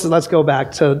are supposed to, let's go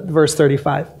back to verse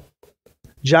 35.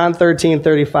 John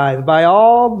 13:35.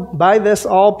 By this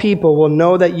all people will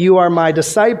know that you are my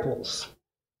disciples.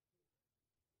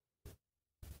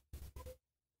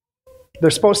 They're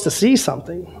supposed to see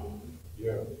something.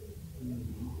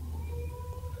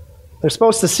 They're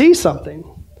supposed to see something.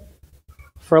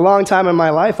 For a long time in my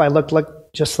life, I looked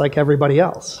just like everybody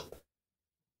else.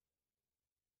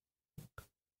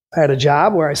 I had a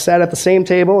job where I sat at the same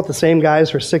table with the same guys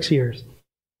for 6 years.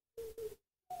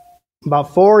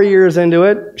 About 4 years into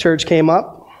it, church came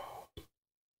up.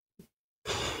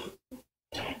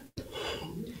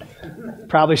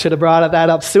 Probably should have brought that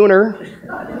up sooner.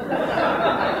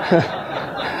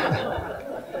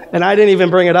 And I didn't even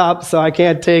bring it up, so I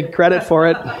can't take credit for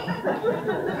it.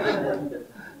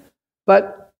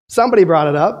 But somebody brought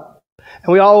it up,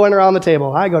 and we all went around the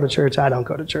table. I go to church, I don't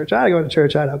go to church. I go to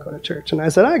church, I don't go to church. And I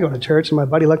said, I go to church. And my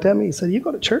buddy looked at me, he said, "You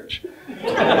go to church?"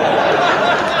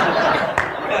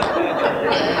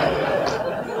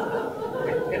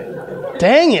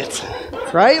 Dang it,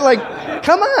 right? Like,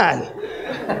 come on.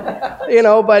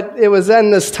 But it was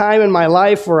then this time in my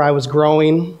life where I was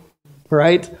growing,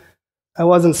 right? I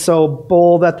wasn't so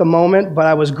bold at the moment, but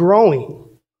I was growing.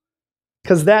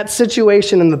 Because that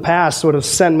situation in the past would have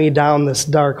sent me down this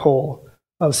dark hole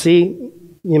of, see,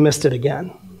 you missed it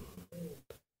again.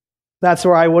 That's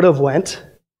where I would have went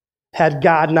had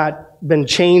God not been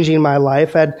changing my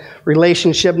life, had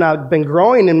relationship not been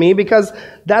growing in me, because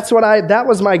that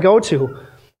was my go-to.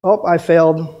 Oh, I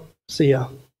failed. See ya.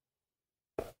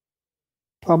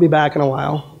 I'll be back in a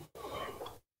while.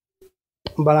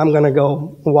 But I'm going to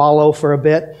go wallow for a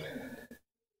bit.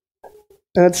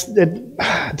 And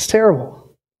it's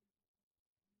terrible.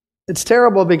 It's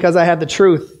terrible because I had the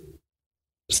truth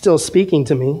still speaking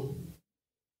to me.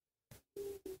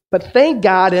 But thank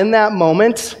God in that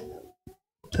moment,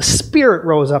 the Spirit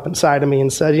rose up inside of me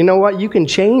and said, you know what? You can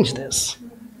change this.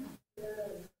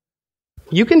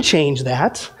 You can change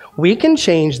that. We can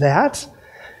change that.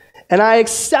 And I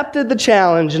accepted the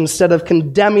challenge instead of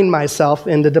condemning myself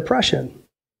into depression.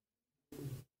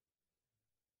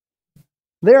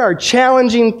 There are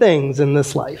challenging things in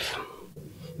this life.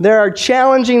 There are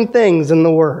challenging things in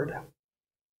the Word.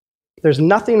 There's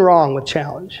nothing wrong with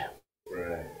challenge.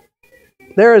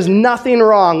 There is nothing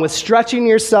wrong with stretching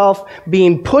yourself,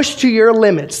 being pushed to your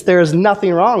limits. There is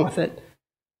nothing wrong with it.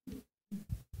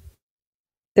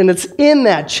 And it's in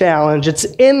that challenge, it's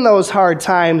in those hard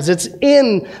times, it's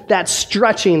in that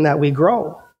stretching that we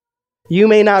grow. You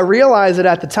may not realize it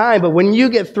at the time, but when you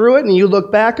get through it and you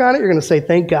look back on it, you're going to say,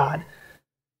 thank God.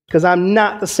 Because I'm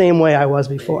not the same way I was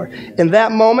before. In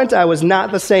that moment, I was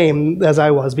not the same as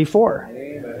I was before.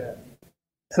 Amen.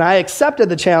 And I accepted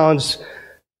the challenge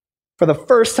for the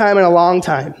first time in a long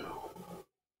time.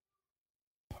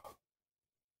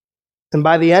 And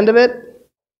by the end of it,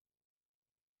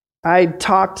 when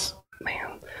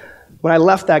I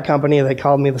left that company, they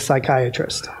called me the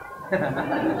psychiatrist.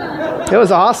 It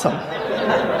was awesome.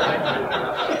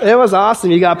 It was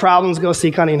awesome. You got problems, go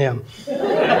see Cunningham.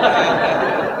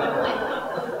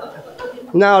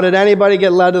 Now, did anybody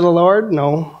get led to the Lord?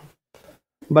 No.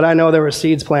 But I know there were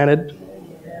seeds planted.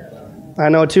 I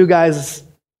know 2 guys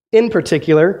in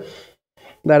particular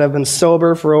that have been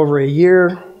sober for over a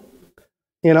year.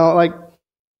 You know, like,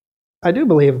 I do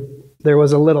believe there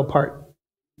was a little part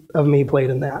of me played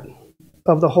in that,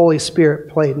 of the Holy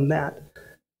Spirit played in that.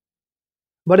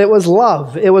 But it was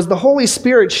love. It was the Holy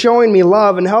Spirit showing me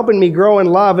love and helping me grow in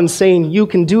love and saying, you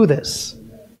can do this.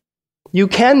 You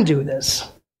can do this.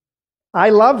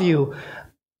 I love you.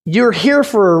 You're here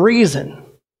for a reason.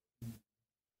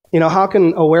 You know, how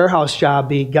can a warehouse job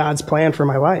be God's plan for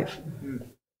my life?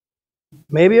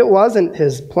 Maybe it wasn't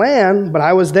his plan, but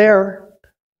I was there.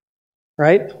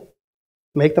 Right?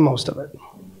 Make the most of it.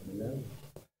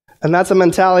 And that's a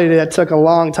mentality that took a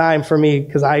long time for me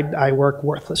because I work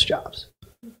worthless jobs.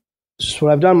 It's just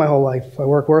what I've done my whole life. I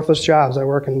work worthless jobs. I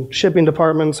work in shipping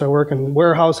departments. I work in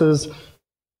warehouses.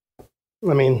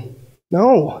 I mean,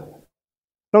 no.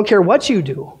 I don't care what you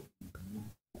do.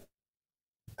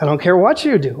 I don't care what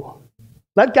you do.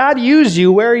 Let God use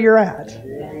you where you're at.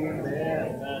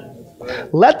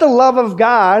 Let the love of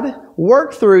God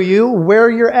work through you where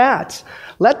you're at.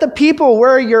 Let the people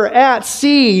where you're at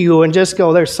see you and just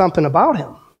go, there's something about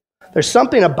him. There's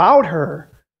something about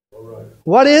her.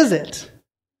 What is it?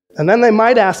 And then they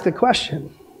might ask a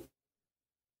question.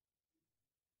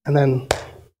 And then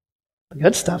the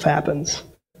good stuff happens.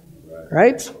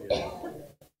 Right?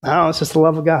 No, it's just the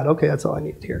love of God. Okay, that's all I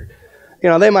need to hear. You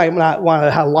know, they might not want to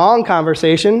have a long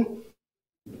conversation,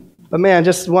 but man,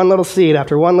 just one little seed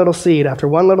after one little seed after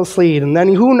one little seed, and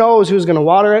then who knows who's going to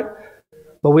water it,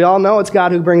 but we all know it's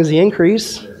God who brings the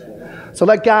increase. So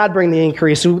let God bring the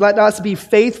increase. So let us be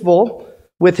faithful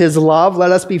with his love.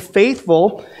 Let us be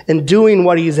faithful in doing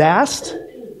what he's asked,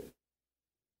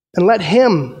 and let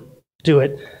him do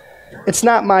it. It's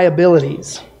not my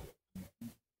abilities.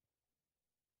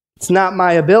 It's not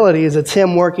my abilities, it's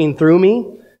him working through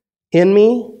me, in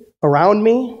me, around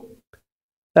me,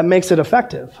 that makes it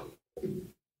effective.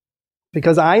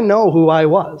 Because I know who I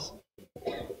was.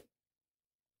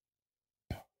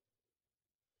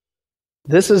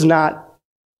 This is not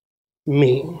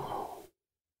me.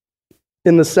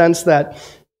 In the sense that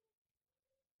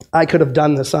I could have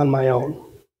done this on my own.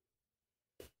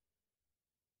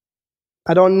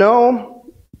 I don't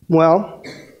know, well,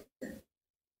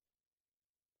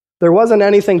 there wasn't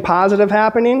anything positive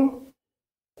happening.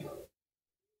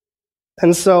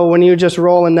 And so when you just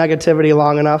roll in negativity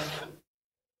long enough,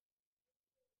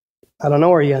 I don't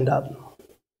know where you end up.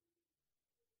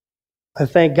 I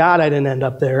thank God I didn't end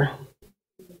up there.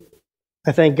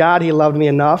 I thank God he loved me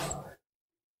enough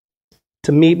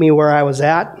to meet me where I was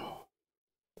at,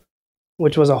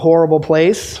 which was a horrible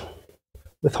place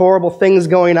with horrible things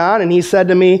going on. And he said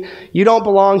to me, you don't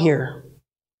belong here.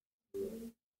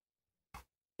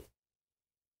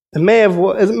 It may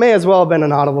as well have been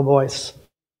an audible voice.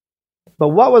 But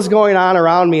what was going on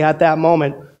around me at that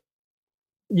moment,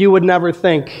 you would never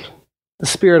think the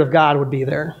Spirit of God would be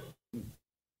there.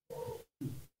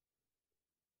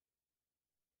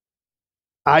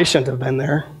 I shouldn't have been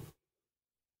there,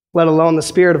 let alone the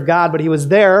Spirit of God, but he was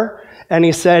there, and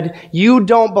he said, "You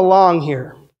don't belong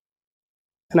here."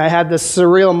 And I had this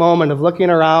surreal moment of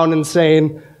looking around and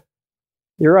saying,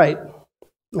 "You're right,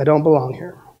 I don't belong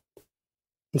here."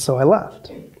 And so I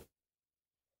left.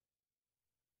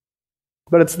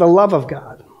 But it's the love of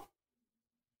God.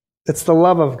 It's the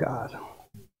love of God.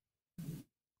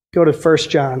 Go to 1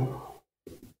 John.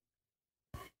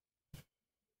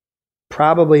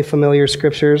 Probably familiar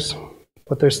scriptures,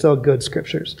 but they're still good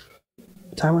scriptures.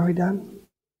 What time are we done?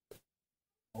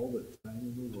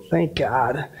 Thank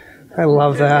God. I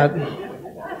love that.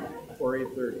 Or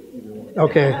 8:30, either one.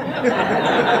 Okay.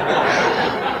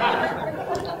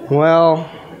 Well,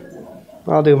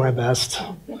 I'll do my best.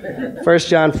 1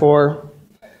 John 4.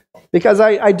 Because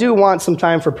I do want some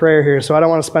time for prayer here, so I don't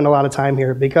want to spend a lot of time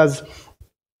here, because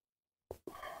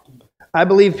I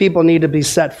believe people need to be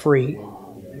set free.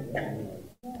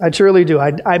 I truly do.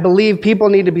 I believe people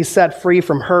need to be set free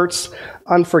from hurts,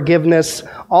 unforgiveness,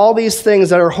 all these things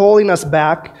that are holding us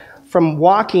back from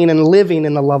walking and living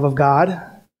in the love of God,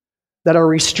 that are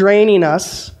restraining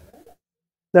us,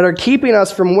 that are keeping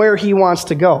us from where he wants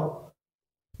to go.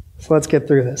 So let's get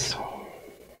through this.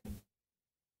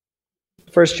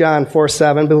 1 John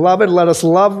 4:7, "Beloved, let us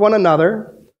love one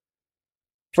another,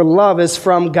 for love is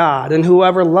from God, and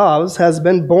whoever loves has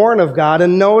been born of God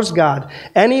and knows God.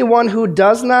 Anyone who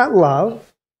does not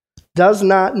love does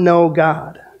not know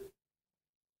God."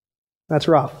 That's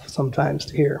rough sometimes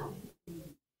to hear.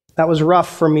 That was rough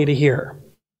for me to hear.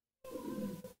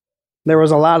 There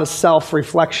was a lot of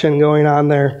self-reflection going on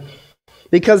there.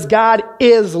 Because God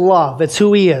is love. It's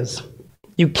who he is.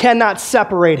 You cannot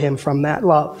separate him from that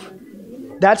love.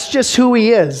 That's just who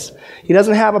he is. He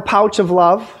doesn't have a pouch of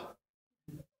love.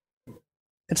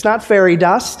 It's not fairy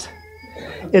dust.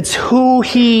 It's who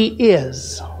he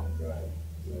is.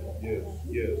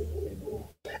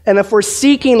 And if we're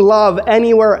seeking love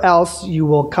anywhere else, you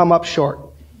will come up short.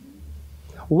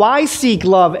 Why seek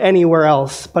love anywhere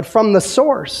else but from the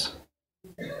source?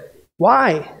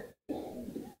 Why?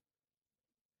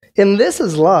 And this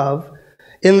is love.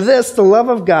 In this, the love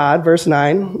of God, verse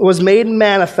 9, was made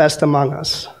manifest among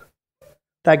us,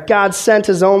 that God sent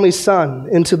his only Son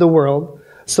into the world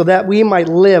so that we might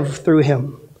live through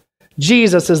him.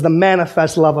 Jesus is the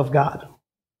manifest love of God.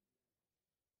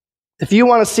 If you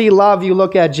want to see love, you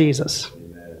look at Jesus.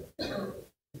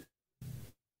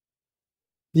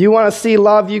 You want to see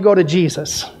love, you go to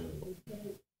Jesus.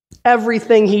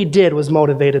 Everything he did was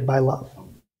motivated by love.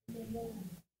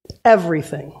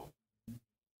 Everything.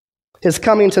 His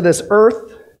coming to this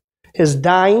earth, his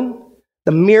dying,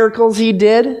 the miracles he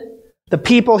did, the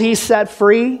people he set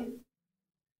free,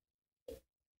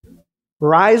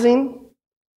 rising,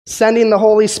 sending the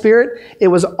Holy Spirit, it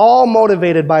was all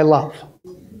motivated by love.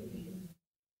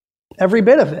 Every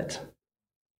bit of it.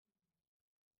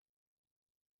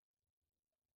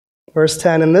 Verse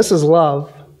 10, "And this is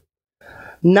love,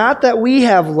 not that we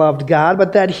have loved God,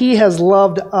 but that he has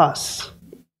loved us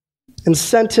and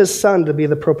sent his Son to be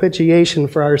the propitiation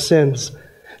for our sins."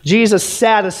 Jesus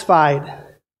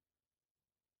satisfied.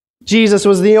 Jesus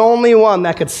was the only one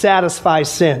that could satisfy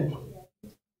sin.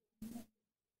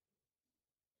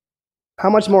 How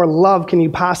much more love can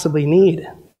you possibly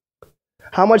need?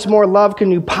 How much more love can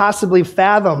you possibly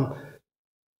fathom?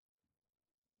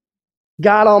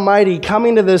 God Almighty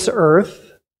coming to this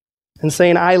earth and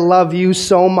saying, "I love you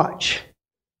so much.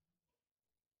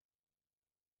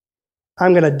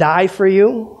 I'm going to die for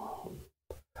you.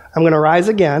 I'm going to rise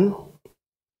again.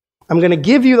 I'm going to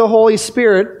give you the Holy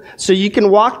Spirit so you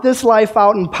can walk this life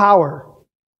out in power."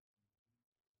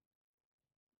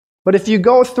 But if you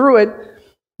go through it,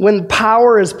 when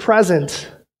power is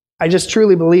present, I just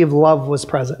truly believe love was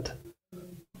present.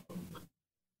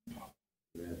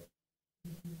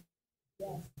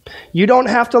 You don't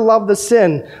have to love the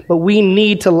sin, but we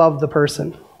need to love the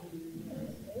person.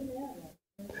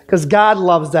 Because God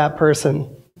loves that person.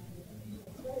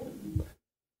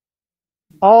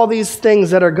 All these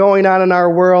things that are going on in our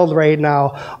world right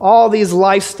now, all these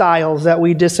lifestyles that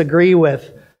we disagree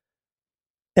with,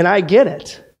 and I get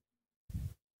it.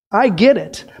 I get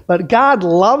it. But God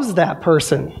loves that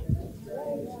person.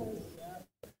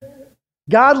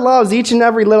 God loves each and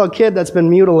every little kid that's been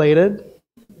mutilated.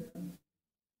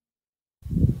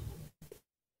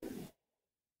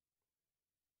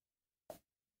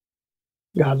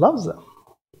 God loves them.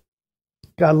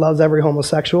 God loves every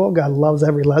homosexual. God loves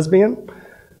every lesbian.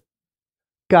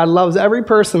 God loves every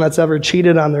person that's ever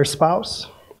cheated on their spouse.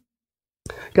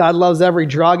 God loves every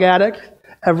drug addict,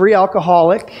 every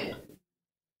alcoholic.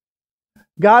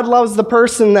 God loves the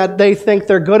person that they think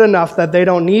they're good enough that they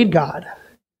don't need God.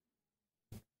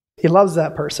 He loves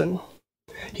that person.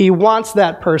 He wants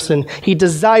that person. He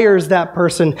desires that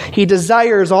person. He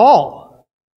desires all.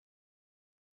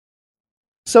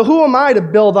 So who am I to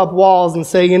build up walls and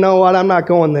say, you know what, I'm not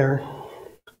going there?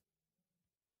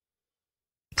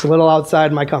 It's a little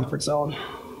outside my comfort zone.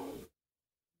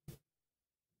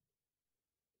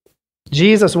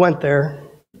 Jesus went there.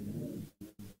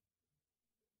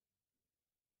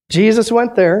 Jesus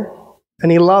went there,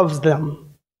 and he loves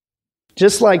them,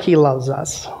 just like he loves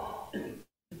us.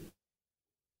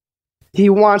 He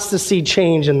wants to see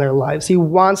change in their lives. He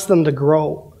wants them to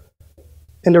grow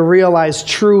and to realize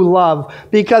true love,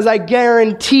 because I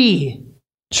guarantee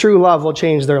true love will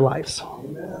change their lives.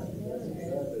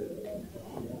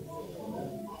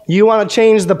 You want to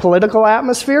change the political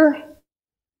atmosphere?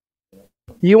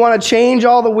 You want to change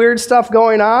all the weird stuff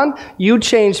going on? You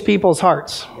change people's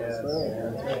hearts.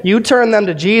 You turn them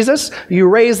to Jesus. You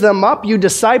raise them up. You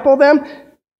disciple them.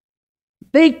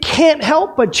 They can't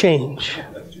help but change.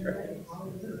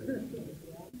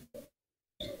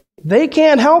 They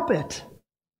can't help it.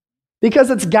 Because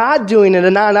it's God doing it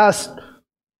and not us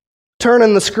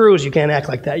turning the screws. You can't act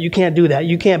like that. You can't do that.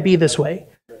 You can't be this way.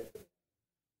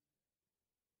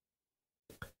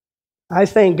 I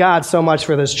thank God so much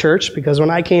for this church, because when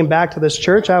I came back to this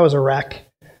church, I was a wreck.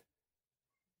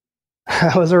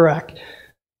 I was a wreck.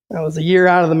 I was a year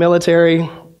out of the military,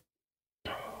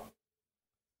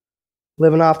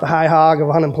 living off the high hog of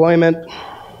unemployment.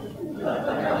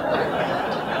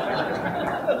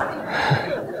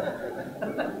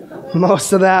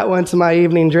 Most of that went to my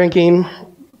evening drinking.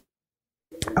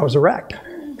 I was a wreck.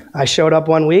 I showed up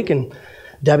one week, and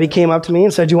Debbie came up to me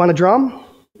and said, "You want to drum?"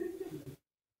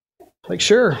 Like,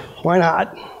 sure, why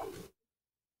not?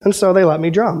 And so they let me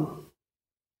drum.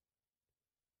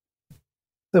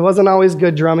 It wasn't always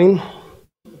good drumming.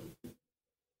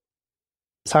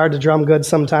 It's hard to drum good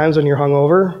sometimes when you're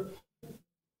hungover.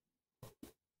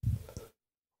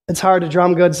 It's hard to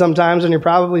drum good sometimes when you're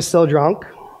probably still drunk.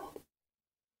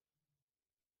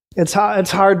 It's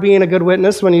hard being a good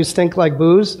witness when you stink like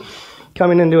booze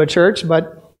coming into a church,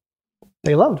 but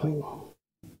they loved me.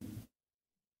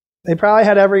 They probably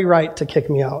had every right to kick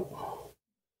me out.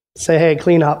 Say, hey,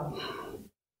 clean up.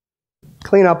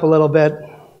 Clean up a little bit.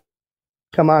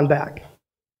 Come on back.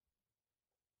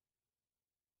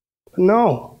 But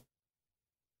no.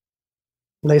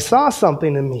 They saw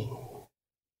something in me.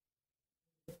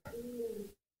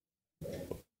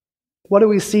 What do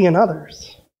we see in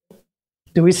others?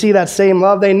 Do we see that same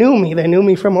love? They knew me. They knew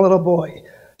me from a little boy.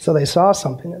 So they saw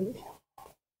something in me.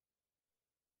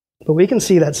 But we can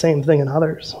see that same thing in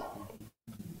others.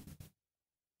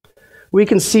 We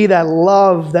can see that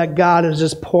love that God is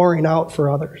just pouring out for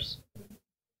others.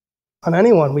 On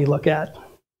anyone we look at.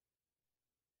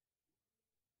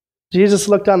 Jesus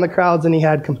looked on the crowds and he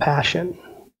had compassion.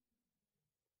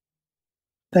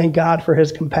 Thank God for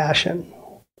his compassion.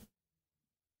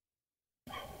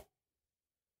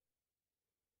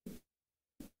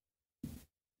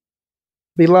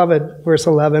 Beloved, verse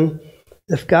 11,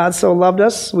 if God so loved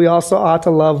us, we also ought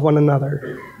to love one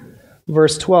another.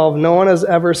 Verse 12, no one has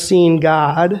ever seen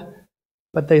God,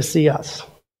 but they see us.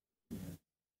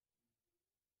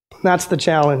 That's the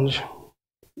challenge.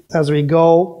 As we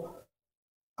go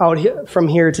out from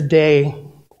here today,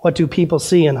 what do people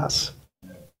see in us?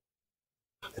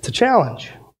 It's a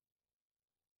challenge.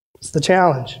 It's the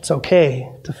challenge. It's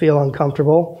okay to feel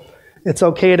uncomfortable. It's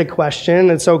okay to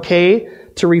question. It's okay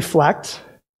to reflect.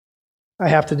 I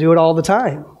have to do it all the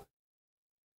time.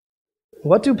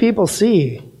 What do people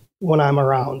see when I'm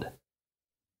around?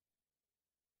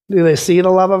 Do they see the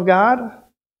love of God?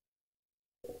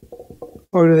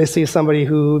 Or do they see somebody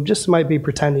who just might be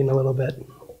pretending a little bit?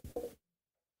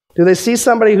 Do they see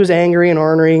somebody who's angry and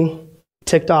ornery,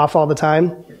 ticked off all the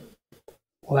time?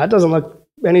 Well, that doesn't look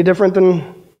any different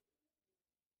than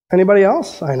anybody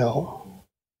else I know.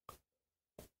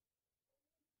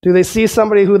 Do they see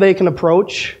somebody who they can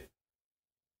approach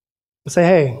and say,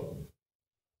 hey,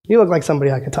 you look like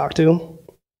somebody I could talk to?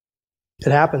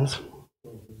 It happens.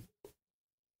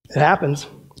 It happens.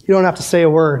 You don't have to say a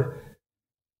word.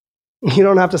 You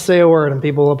don't have to say a word, and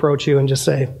people will approach you and just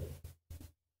say,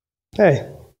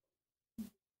 hey,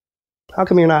 how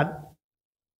come you're not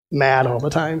mad all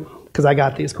the time? Because I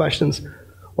got these questions.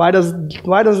 Why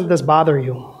doesn't this bother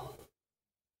you?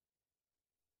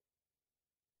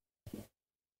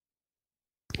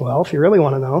 Well, if you really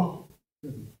want to know,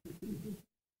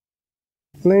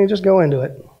 then you just go into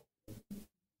it.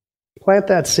 Plant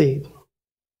that seed.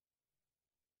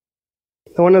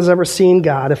 No one has ever seen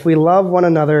God. If we love one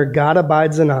another, God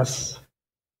abides in us,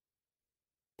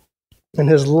 and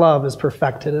his love is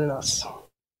perfected in us.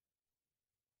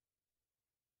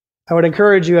 I would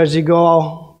encourage you as you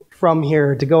go from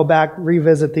here to go back,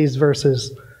 revisit these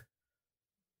verses.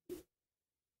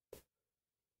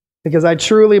 Because I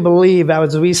truly believe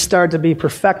as we start to be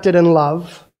perfected in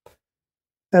love,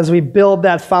 as we build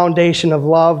that foundation of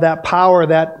love, that power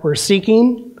that we're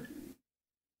seeking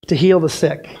to heal the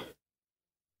sick,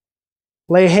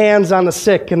 lay hands on the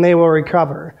sick and they will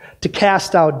recover, to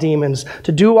cast out demons,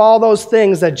 to do all those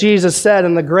things that Jesus said,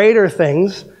 and the greater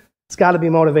things, it's got to be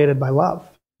motivated by love.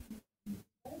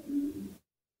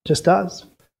 Just does.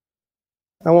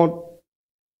 I won't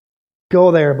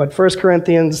go there, but 1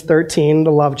 Corinthians 13,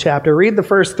 the love chapter, read the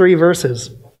first 3 verses.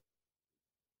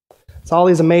 It's all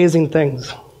these amazing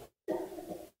things.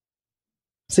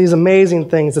 It's these amazing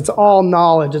things. It's all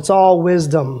knowledge. It's all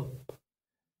wisdom.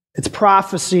 It's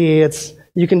prophecy.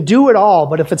 You can do it all,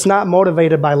 but if it's not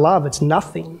motivated by love, it's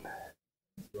nothing.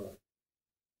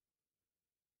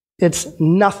 It's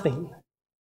nothing.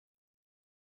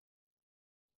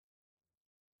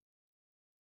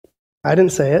 I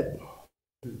didn't say it.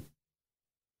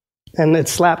 And it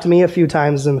slapped me a few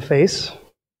times in the face.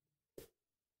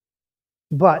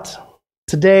 But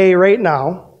today, right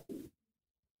now,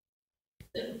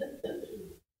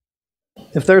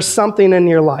 if there's something in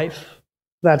your life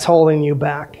that's holding you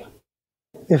back,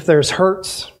 if there's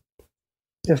hurts,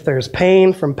 if there's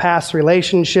pain from past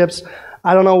relationships,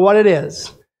 I don't know what it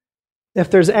is.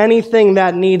 If there's anything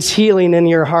that needs healing in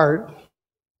your heart,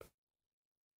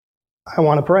 I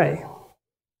want to pray.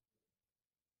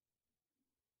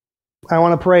 I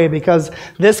want to pray because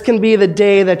this can be the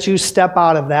day that you step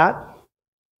out of that.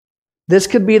 This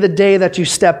could be the day that you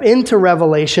step into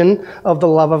revelation of the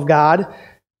love of God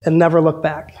and never look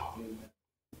back.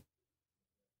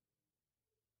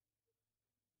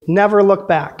 Never look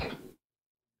back.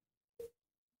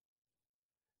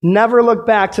 Never look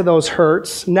back to those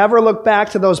hurts. Never look back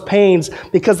to those pains,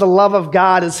 because the love of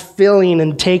God is filling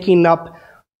and taking up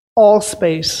all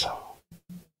space.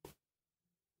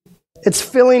 It's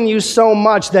filling you so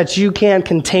much that you can't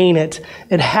contain it.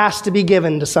 It has to be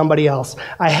given to somebody else.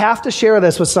 I have to share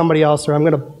this with somebody else or I'm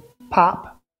going to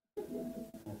pop.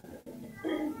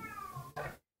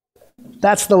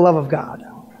 That's the love of God.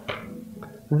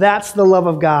 That's the love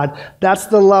of God. That's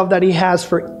the love that he has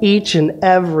for each and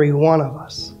every one of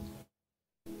us.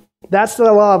 That's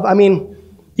the love. I mean,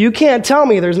 you can't tell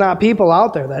me there's not people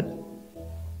out there that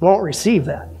won't receive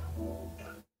that.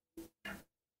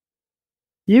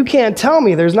 You can't tell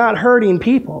me there's not hurting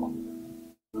people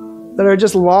that are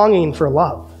just longing for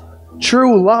love.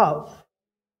 True love.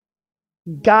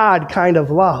 God kind of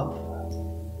love.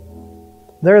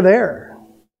 They're there.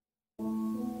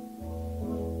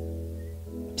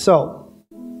 So,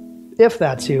 if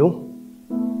that's you,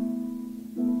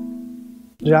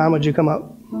 John, would you come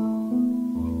up?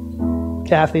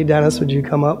 Kathy, Dennis, would you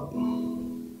come up?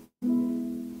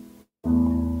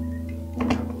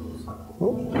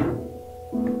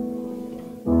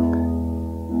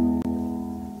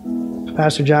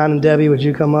 Pastor Jon and Debbie, would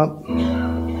you come up?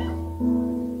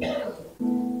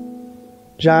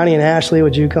 Johnny and Ashley,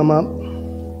 would you come up?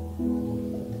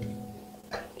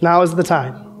 Now is the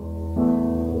time.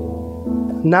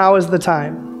 Now is the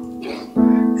time.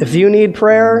 If you need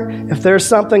prayer, if there's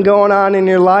something going on in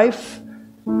your life,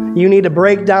 you need to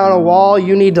break down a wall,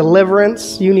 you need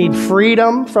deliverance, you need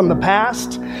freedom from the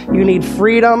past, you need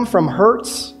freedom from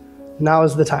hurts, now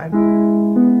is the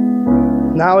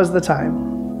time. Now is the time.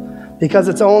 Because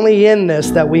it's only in this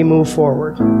that we move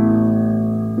forward.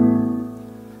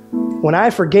 When I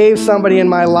forgave somebody in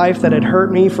my life that had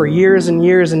hurt me for years and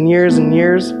years and years and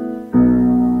years,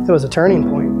 it was a turning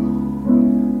point.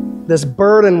 This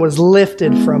burden was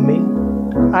lifted from me.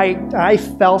 I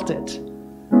felt it.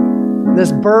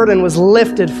 This burden was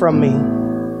lifted from me.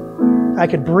 I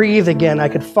could breathe again. I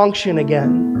could function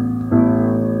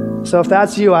again. So if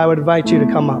that's you, I would invite you to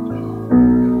come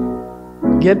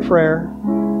up. Get prayer.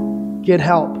 Get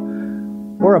help.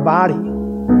 We're a body.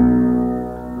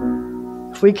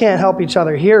 If we can't help each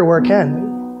other here, where can we?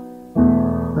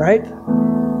 Right?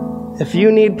 If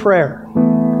you need prayer,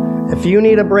 if you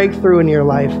need a breakthrough in your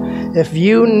life, if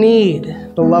you need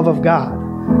the love of God,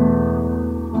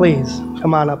 please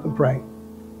come on up and pray.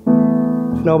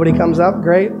 If nobody comes up,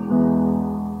 great.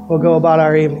 We'll go about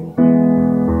our evening.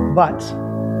 But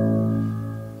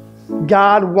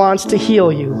God wants to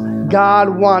heal you. God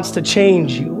wants to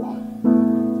change you.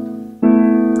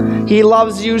 He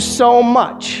loves you so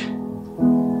much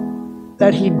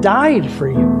that he died for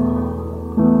you.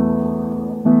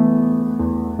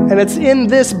 And it's in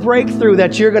this breakthrough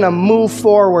that you're going to move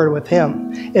forward with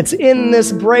Him. It's in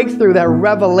this breakthrough that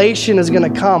revelation is going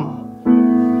to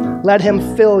come. Let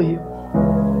Him fill you.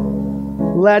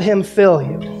 Let Him fill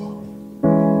you.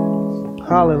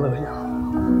 Hallelujah.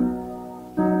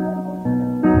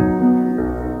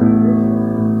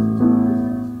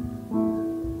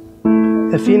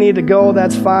 If you need to go,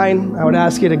 that's fine. I would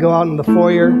ask you to go out in the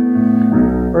foyer.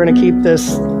 We're going to keep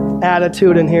this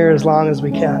attitude in here as long as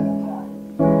we can.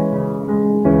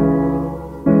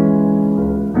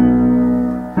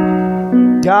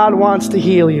 God wants to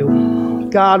heal you.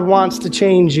 God wants to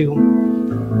change you.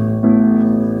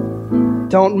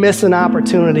 Don't miss an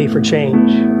opportunity for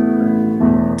change.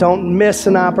 Don't miss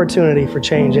an opportunity for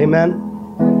change. Amen?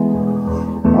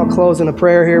 I'll close in a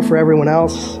prayer here for everyone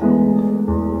else.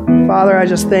 Father, I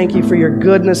just thank you for your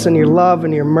goodness and your love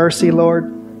and your mercy, Lord.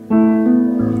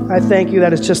 I thank you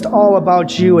that it's just all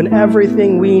about you and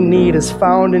everything we need is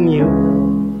found in you.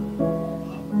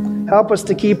 Help us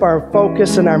to keep our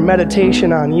focus and our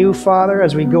meditation on you, Father,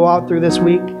 as we go out through this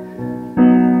week.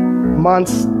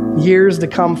 Months, years to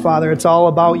come, Father, it's all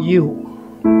about you.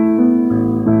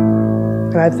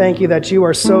 And I thank you that you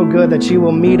are so good that you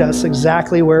will meet us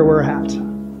exactly where we're at.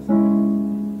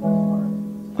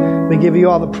 We give you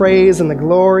all the praise and the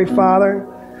glory, Father.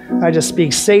 I just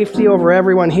speak safety over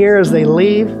everyone here as they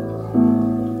leave.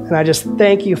 And I just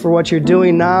thank you for what you're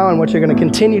doing now and what you're going to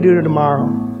continue to do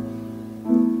tomorrow.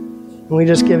 And we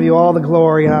just give you all the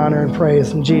glory, honor, and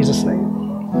praise in Jesus' name.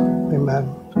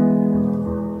 Amen.